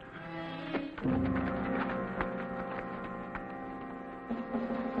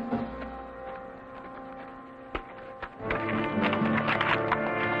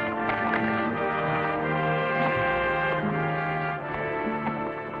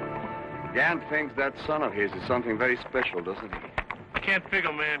 Gant thinks that son of his is something very special, doesn't he? I can't figure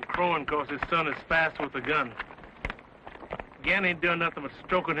a man crowing because his son is fast with a gun. Gant ain't doing nothing but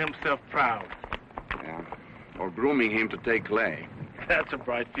stroking himself proud. Yeah. Or grooming him to take Clay. That's a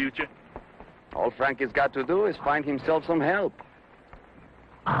bright future. All Frankie's got to do is find himself some help.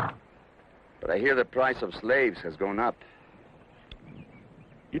 But I hear the price of slaves has gone up.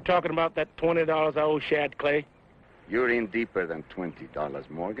 You talking about that $20 I owe Shad Clay? You're in deeper than $20,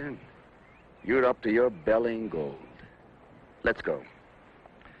 Morgan. You're up to your belly in gold. Let's go.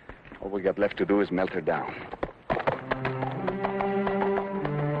 All we got left to do is melt her down.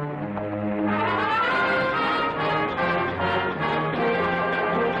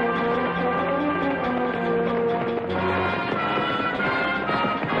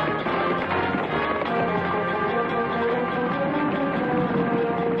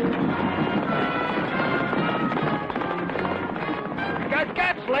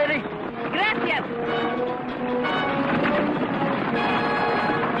 Lady. Gracias.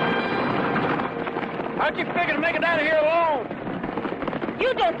 How'd you figure to make it out of here alone?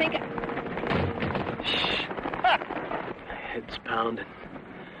 You don't think... Shh. My head's pounding.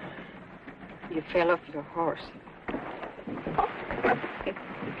 You fell off your horse.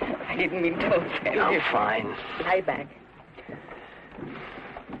 I didn't mean to offend you. I'm fine. Lie back.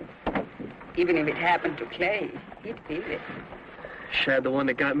 Even if it happened to Clay, he'd feel it. Shad the one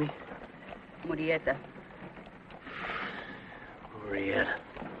that got me? Murrieta. Murrieta.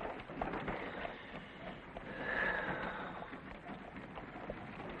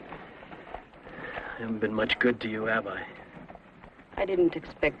 I haven't been much good to you, have I? I didn't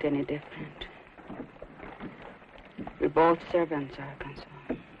expect any different. We're both servants, Arkansas.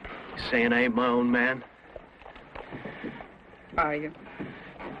 You saying I ain't my own man? Are you?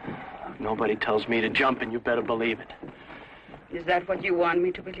 If nobody tells me to jump, and you better believe it. Is that what you want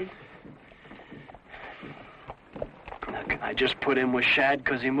me to believe? Now, can I just put in with Shad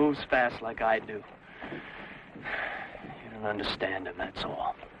because he moves fast like I do? You don't understand him, that's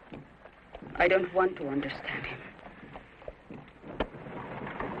all. I don't want to understand him.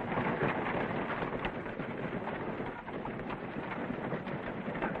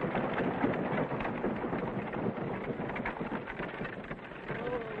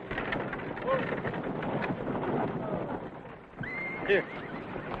 Here.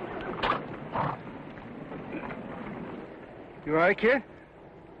 You all right, kid?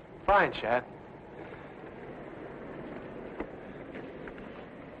 Fine, Shad.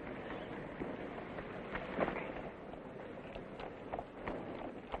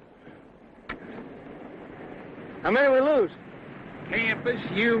 How many we lose? Campus,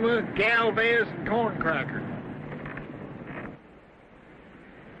 Yuma, Galvez, and Corncracker.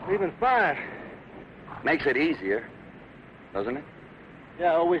 Leaving 5. Makes it easier, doesn't it?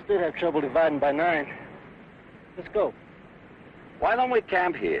 Yeah, I always did have trouble dividing by 9. Let's go. Why don't we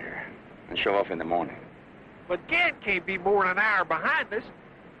camp here and show off in the morning? But Gant can't be more than an hour behind us.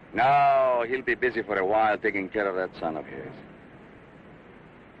 No, he'll be busy for a while taking care of that son of his.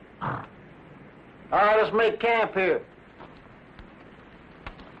 All right, let's make camp here.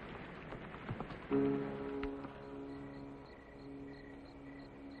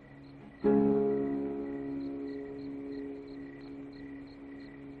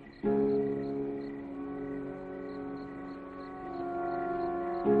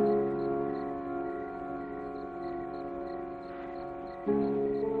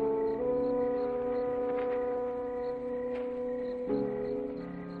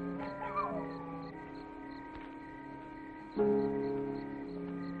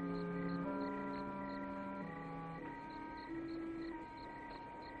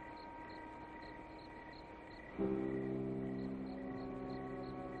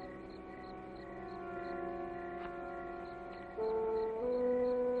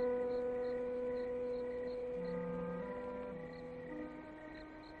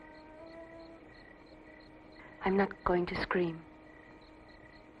 I'm not going to scream,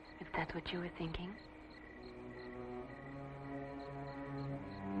 if that's what you were thinking.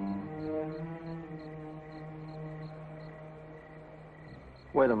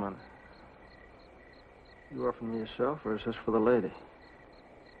 Wait a minute. You are from yourself, or is this for the lady?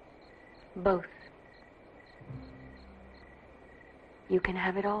 Both. You can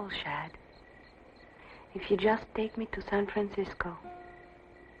have it all, Shad. If you just take me to San Francisco.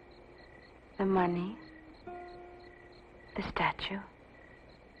 The money, the statue,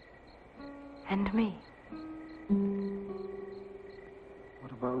 and me.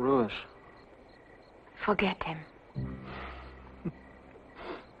 What about Ruiz? Forget him.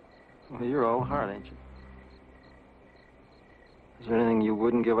 Well, you're all heart, ain't you? Is there anything you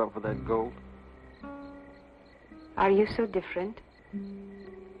wouldn't give up for that gold? Are you so different?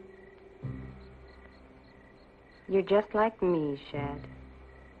 You're just like me, Shad.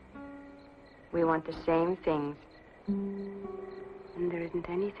 We want the same things. And there isn't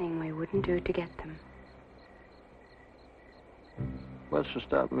anything we wouldn't do to get them. What's to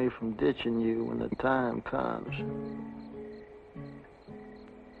stop me from ditching you when the time comes?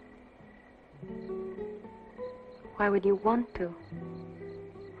 Why would you want to?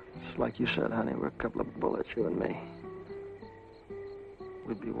 It's like you said, honey, we're a couple of bullets, you and me.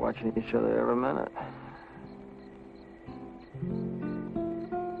 We'd be watching each other every minute.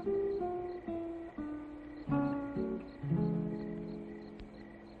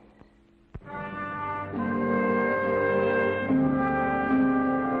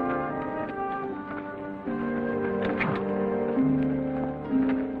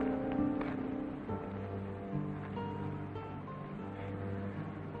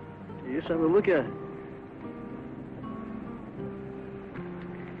 Just have a look at it.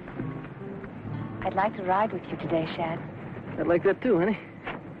 I'd like to ride with you today, Shad. I'd like that too, honey.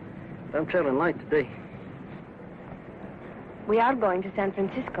 But I'm traveling light today. We are going to San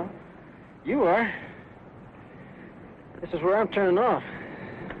Francisco. You are? This is where I'm turning off.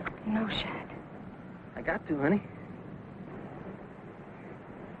 No, Shad. I got to, honey.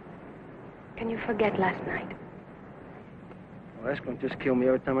 Can you forget last night? Well, that's going to just kill me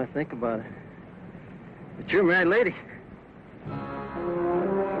every time I think about it. But you're a married lady.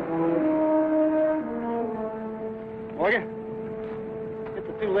 Morgan, get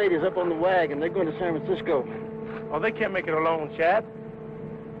the two ladies up on the wagon. They're going to San Francisco. Oh, they can't make it alone, Chad.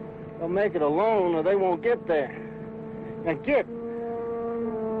 They'll make it alone or they won't get there. Now get.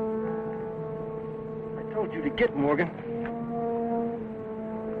 I told you to get, Morgan.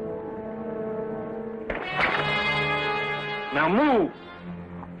 Now move.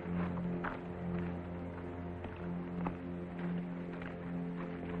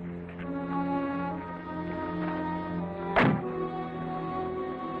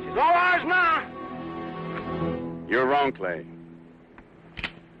 She's all ours now. You're wrong, Clay.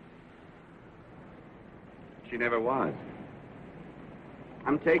 She never was.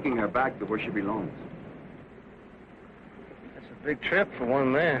 I'm taking her back to where she belongs. That's a big trip for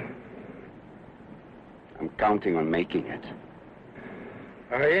one man. I'm counting on making it.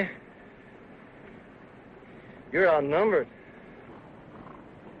 Are you? You're outnumbered.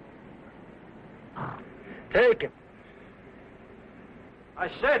 Take him. I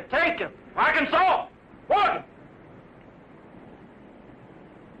said take him. Arkansas! Morgan!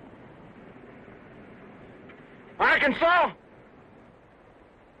 Arkansas!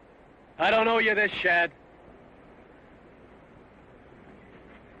 I don't owe you this, Shad.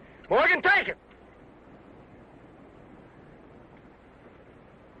 Morgan, take him.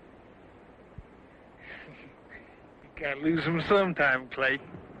 You gotta lose him sometime, Clay.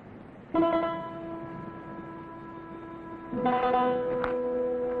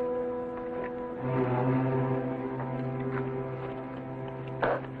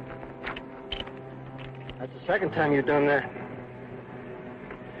 That's the second time you've done that.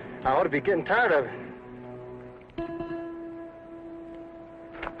 I ought to be getting tired of it.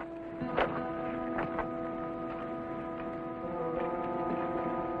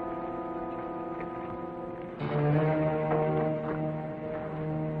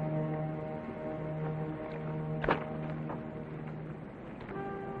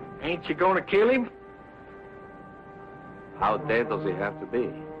 Ain't you gonna kill him? How dead does he have to be?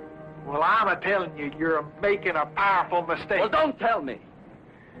 Well, I'm a-telling you, you're making a powerful mistake. Well, don't tell me.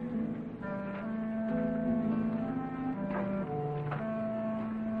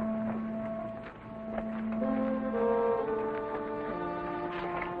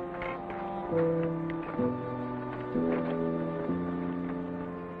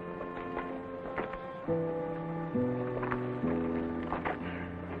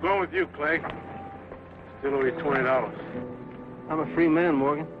 I'm going with you, Clay. Still owe you $20. I'm a free man,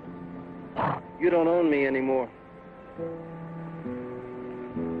 Morgan. You don't own me anymore.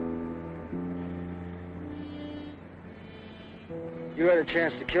 You had a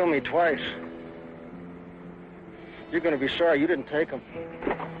chance to kill me twice. You're going to be sorry you didn't take them.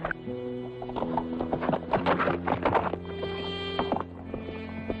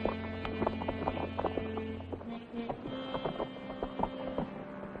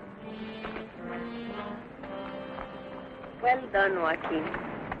 Well done, Joaquin.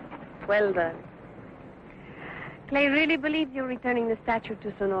 Well done. Clay really believes you're returning the statue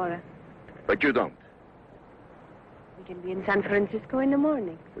to Sonora. But you don't. We can be in San Francisco in the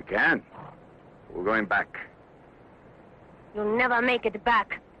morning. We can. We're going back. You'll never make it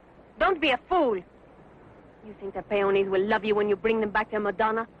back. Don't be a fool. You think the peones will love you when you bring them back to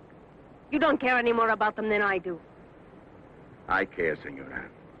Madonna? You don't care any more about them than I do. I care, senora.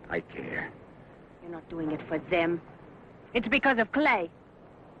 I care. You're not doing it for them. It's because of Clay.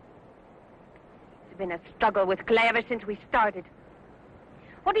 It's been a struggle with Clay ever since we started.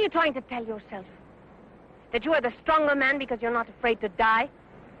 What are you trying to tell yourself? That you are the stronger man because you're not afraid to die?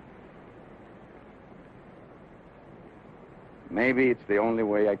 Maybe it's the only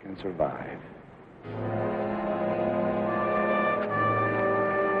way I can survive.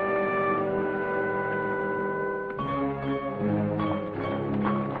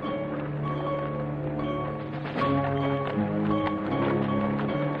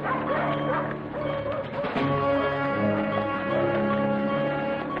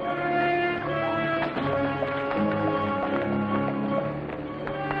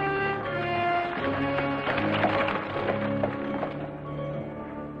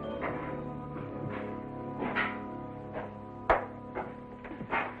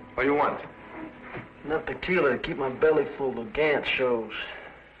 What do you want? Enough tequila to keep my belly full of Gant shows.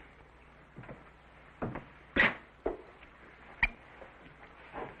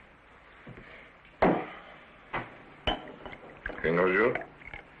 He knows you?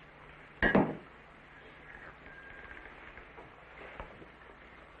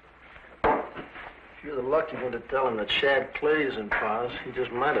 If you're the lucky one to tell him that Shad Clay is in Paz, he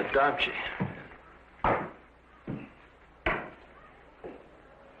just might adopt you.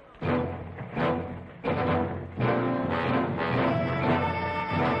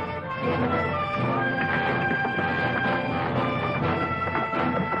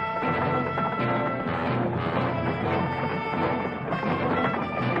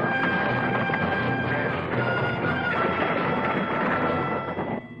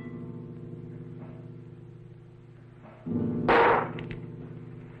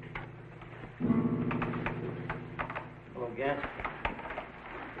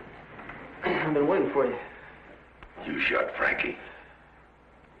 I've been waiting for you. You shot Frankie.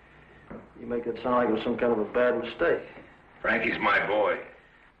 You make it sound like it was some kind of a bad mistake. Frankie's my boy.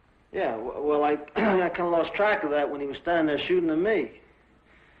 Yeah, well, I kind of lost track of that when he was standing there shooting at me.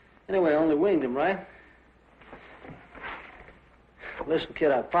 Anyway, I only winged him, right? Listen,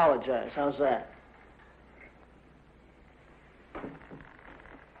 kid, I apologize. How's that?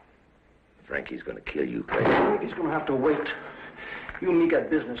 Frankie's gonna kill you, Clay. He's gonna have to wait. You and me got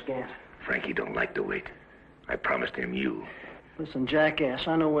business, Gant. Frankie don't like to wait. I promised him you. Listen, jackass,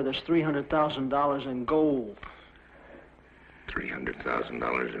 I know where there's $300,000 in gold.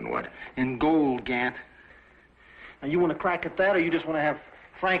 $300,000 in what? In gold, Gant. Now, you want to crack at that, or you just want to have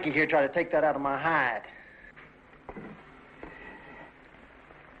Frankie here try to take that out of my hide?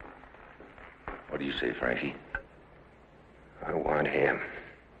 What do you say, Frankie? I want him.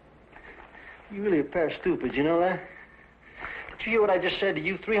 You're really a pair of stupids, you know that? Did you hear what I just said to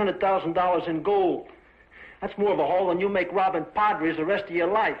you? $300,000 in gold. That's more of a haul than you'll make robbing Padres the rest of your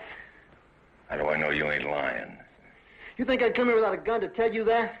life. How do I know you ain't lying? You think I'd come here without a gun to tell you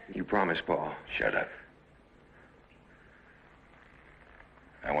that? You promised, Paul. Shut up.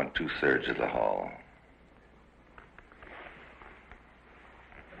 I want 2/3 of the haul.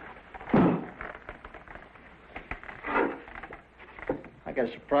 I got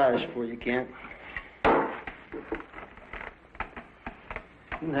a surprise for you, Kent.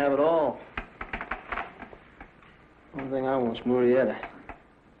 You can have it all. Only thing I want's Murrieta.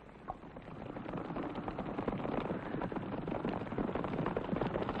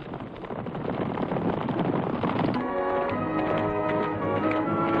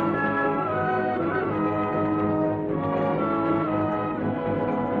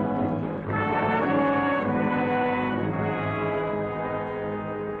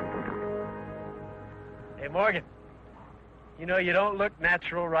 Morgan, you know, you don't look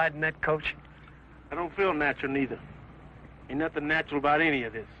natural riding that coach. I don't feel natural neither. Ain't nothing natural about any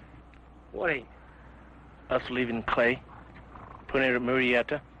of this. What ain't? Us leaving Clay, putting it at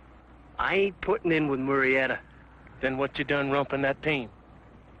Murrieta. I ain't putting in with Murrieta. Then what you done rumping that team?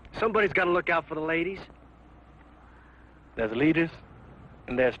 Somebody's got to look out for the ladies. There's leaders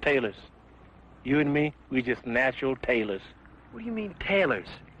and there's tailors. You and me, we just natural tailors. What do you mean, tailors?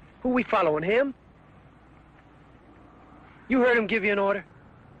 Who we following, him? You heard him give you an order?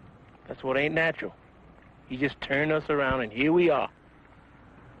 That's what ain't natural. He just turned us around and here we are.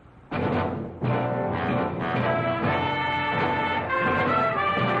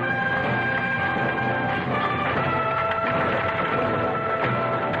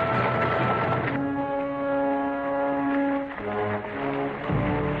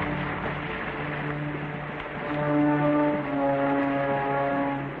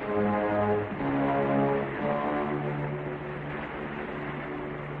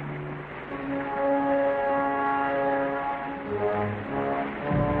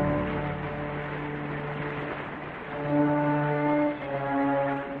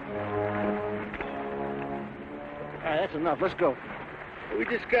 Enough. Let's go. We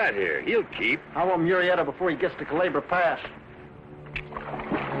just got here. He'll keep. I want Murrieta before he gets to Calabria Pass.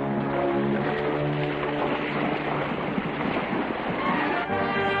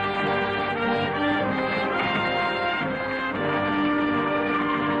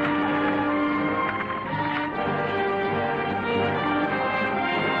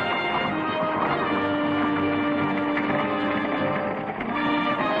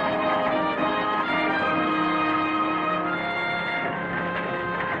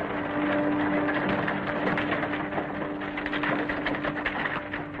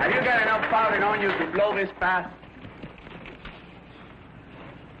 You to blow this pass.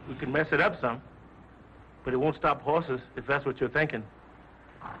 We can mess it up some, but it won't stop horses if that's what you're thinking.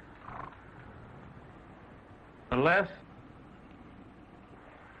 Unless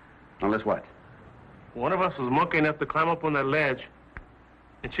what? One of us was monkey enough to climb up on that ledge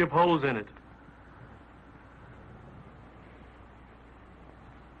and chip holes in it.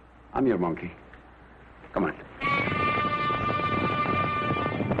 I'm your monkey. Come on.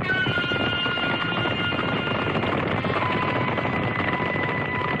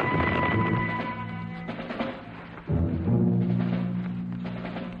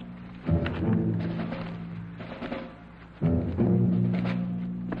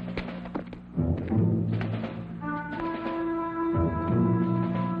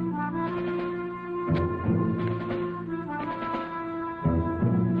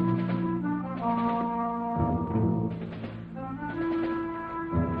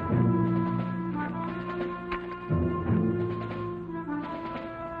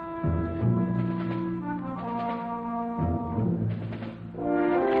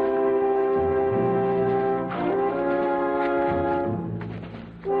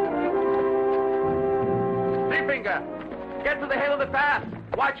 Get to the head of the pass.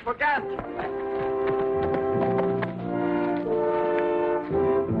 Watch for Gant.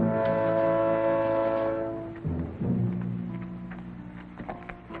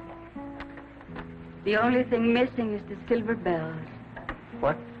 The only thing missing is the silver bells.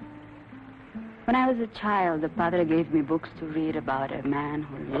 What? When I was a child, the padre gave me books to read about a man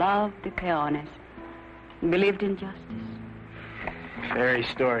who loved the peones and believed in justice. Fairy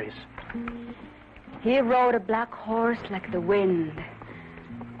stories. He rode a black horse like the wind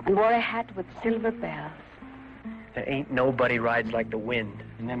and wore a hat with silver bells. There ain't nobody rides like the wind.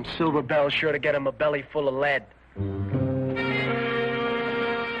 And them silver bells sure to get him a belly full of lead.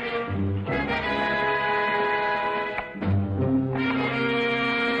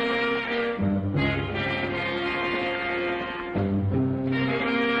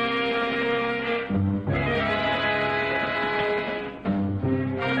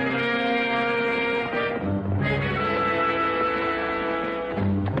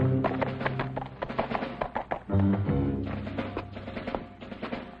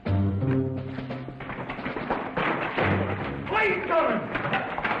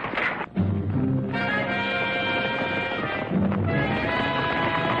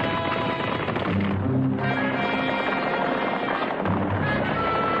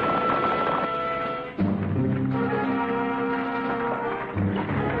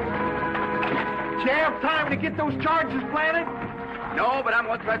 Get those charges planted? No, but I'm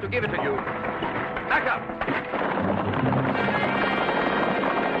going to try to give it to you. Back up.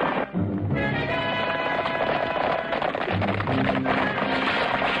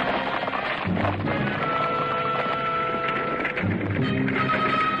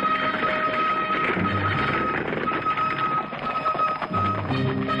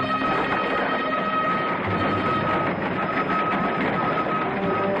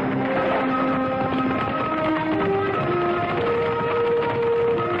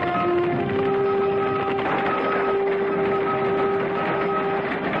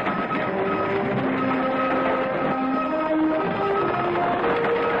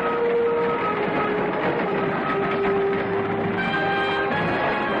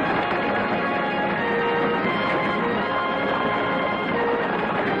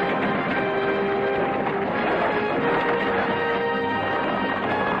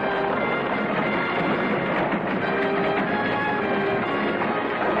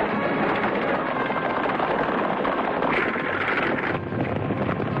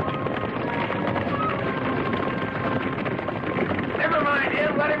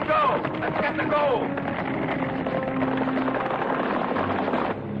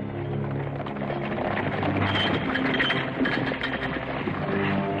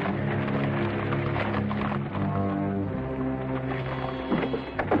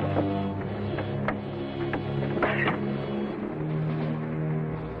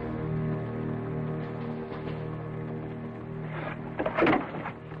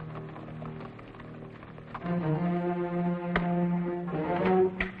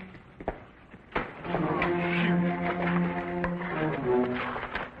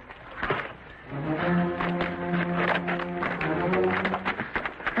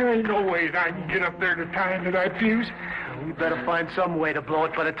 There ain't no way I can get up there to tie into that fuse. We better find some way to blow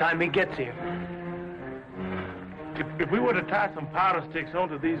it by the time he gets here. If we were to tie some powder sticks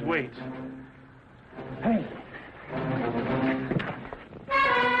onto these weights. Hey.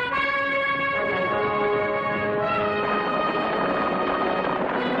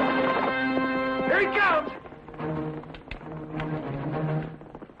 Here he comes!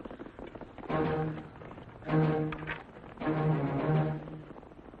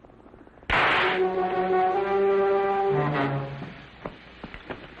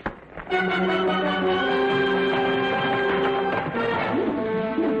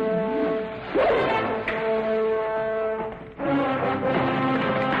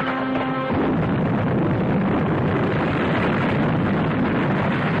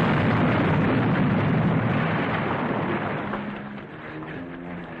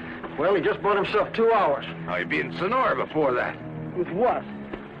 Well, he just bought himself 2 hours. Oh, he'd be in Sonora before that. With what?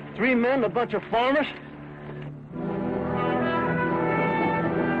 3 men, a bunch of farmers?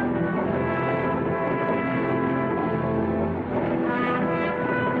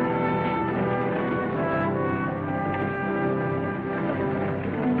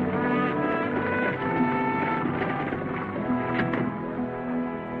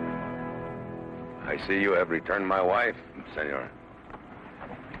 I see you have returned my wife, senor.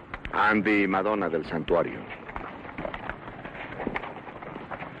 I'm the Madonna del Santuario.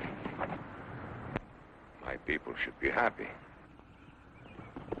 My people should be happy.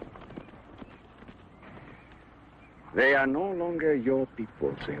 They are no longer your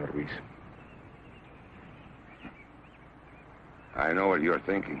people, Senor Ruiz. I know what you're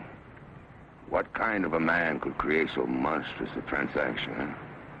thinking. What kind of a man could create so monstrous a transaction, huh?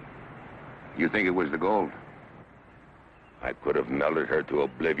 You think it was the gold? I could have melted her to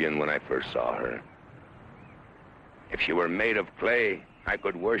oblivion when I first saw her. If she were made of clay, I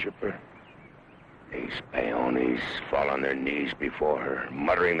could worship her. These peones fall on their knees before her,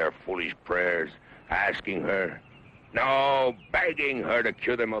 muttering their foolish prayers, asking her, no, begging her to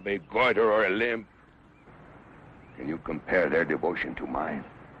cure them of a goiter or a limp. Can you compare their devotion to mine?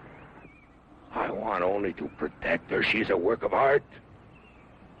 I want only to protect her. She's a work of art.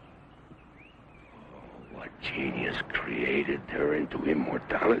 What genius created her into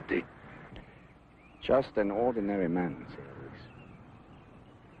immortality? Just an ordinary man, Senor Ruiz.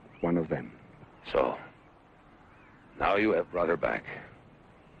 One of them. So, now you have brought her back.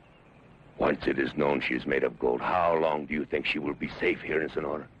 Once it is known she is made of gold, how long do you think she will be safe here in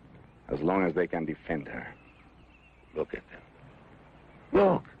Sonora? As long as they can defend her. Look at them.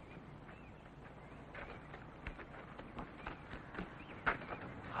 Look!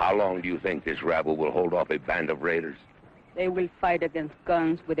 How long do you think this rabble will hold off a band of raiders? They will fight against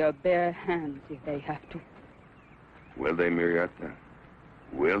guns with their bare hands if they have to. Will they, Murrieta?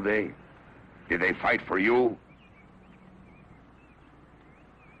 Will they? Did they fight for you?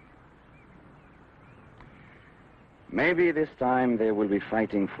 Maybe this time they will be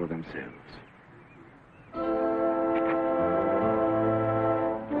fighting for themselves.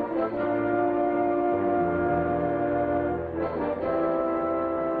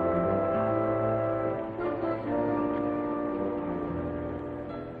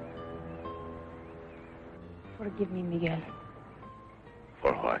 Forgive me, Miguel.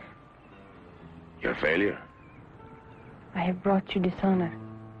 For what? Your failure? I have brought you dishonor.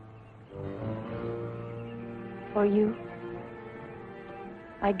 For you,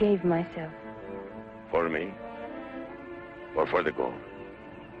 I gave myself. For me? Or for the gold?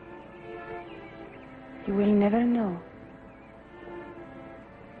 You will never know.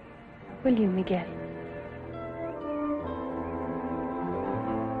 Will you, Miguel?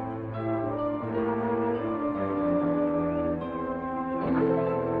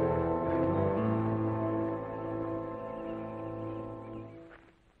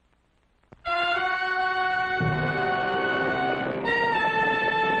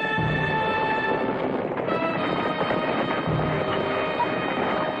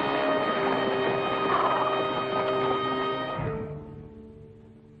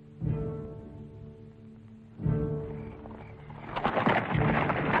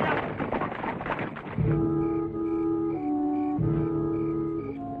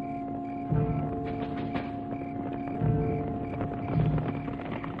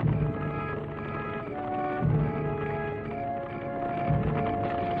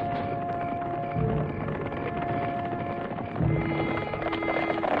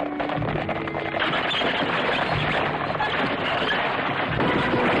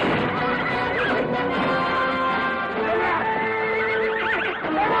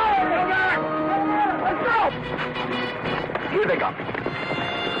 Here they come.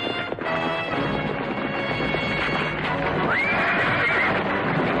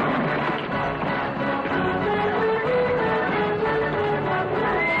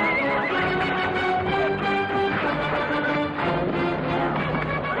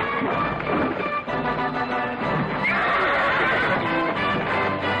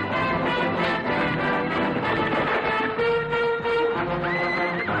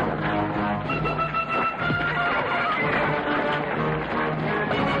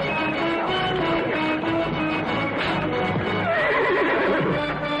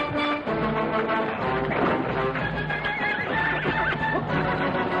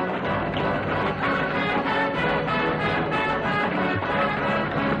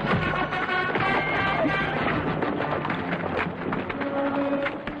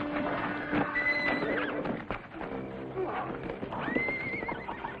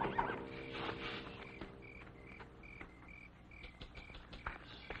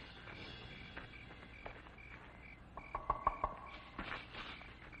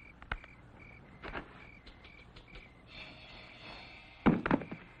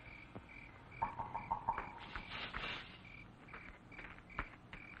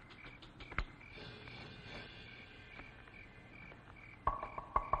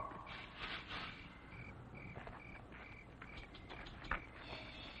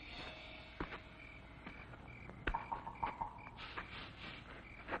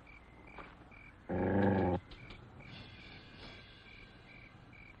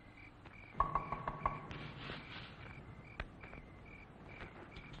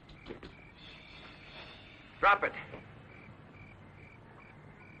 Drop it.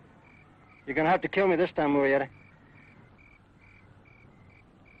 You're gonna have to kill me this time, Murrieta.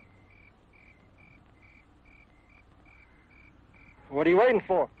 What are you waiting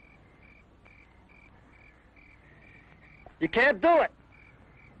for? You can't do it.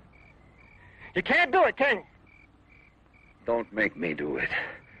 You can't do it, can you? Don't make me do it.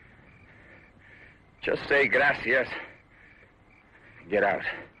 Just say gracias. Get out.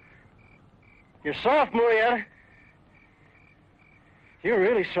 You're soft, Murrieta. You're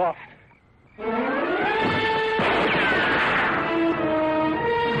really soft.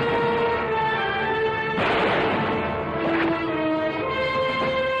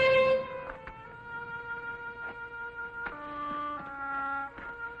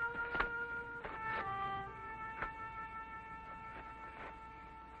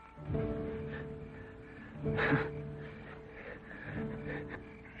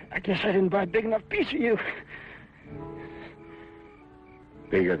 I guess I didn't buy a big enough piece of you.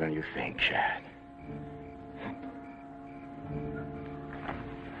 Bigger than you think, Chad.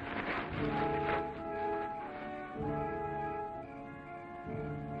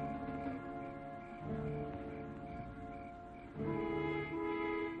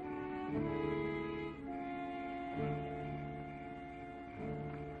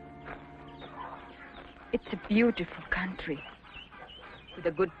 It's a beautiful country with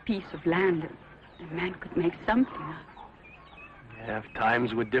a good piece of land. A man could make something of. Yeah, if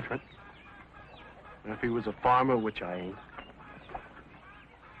times were different. And if he was a farmer, which I ain't.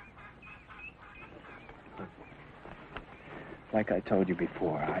 Like I told you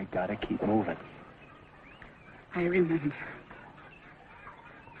before, I gotta keep moving. I remember.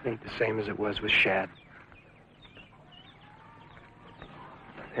 Ain't the same as it was with Shad.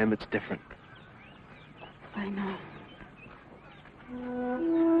 Him, it's different. I know.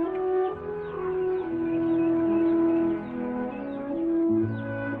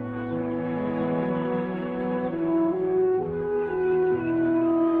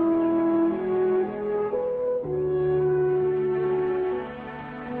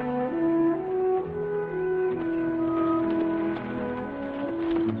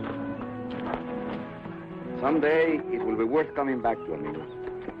 Someday, it will be worth coming back to, amigo.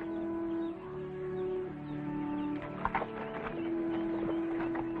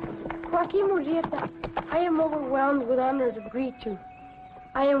 Joaquin Murietta, I am overwhelmed with honor to greet you.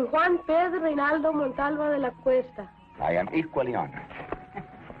 I am Juan Pedro Reinaldo Montalbán de la Cuesta. I am equally honored.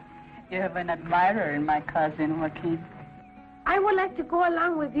 You have an admirer in my cousin, Joaquin. I would like to go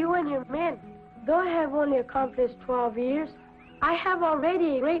along with you and your men. Though I have only accomplished 12 years, I have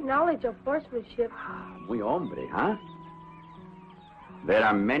already a great knowledge of horsemanship. Muy hombre, huh? There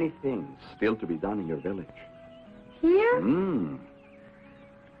are many things still to be done in your village. Here?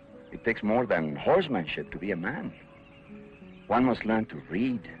 It takes more than horsemanship to be a man. One must learn to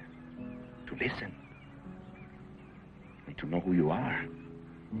read, to listen, and to know who you are.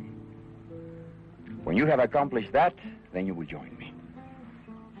 When you have accomplished that, then you will join me.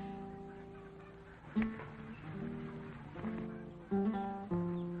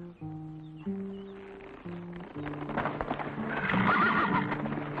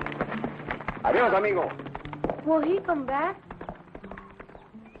 Adiós, amigo. Will he come back?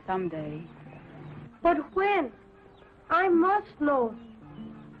 Someday. But when? I must know.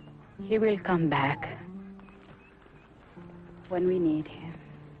 He will come back when we need him.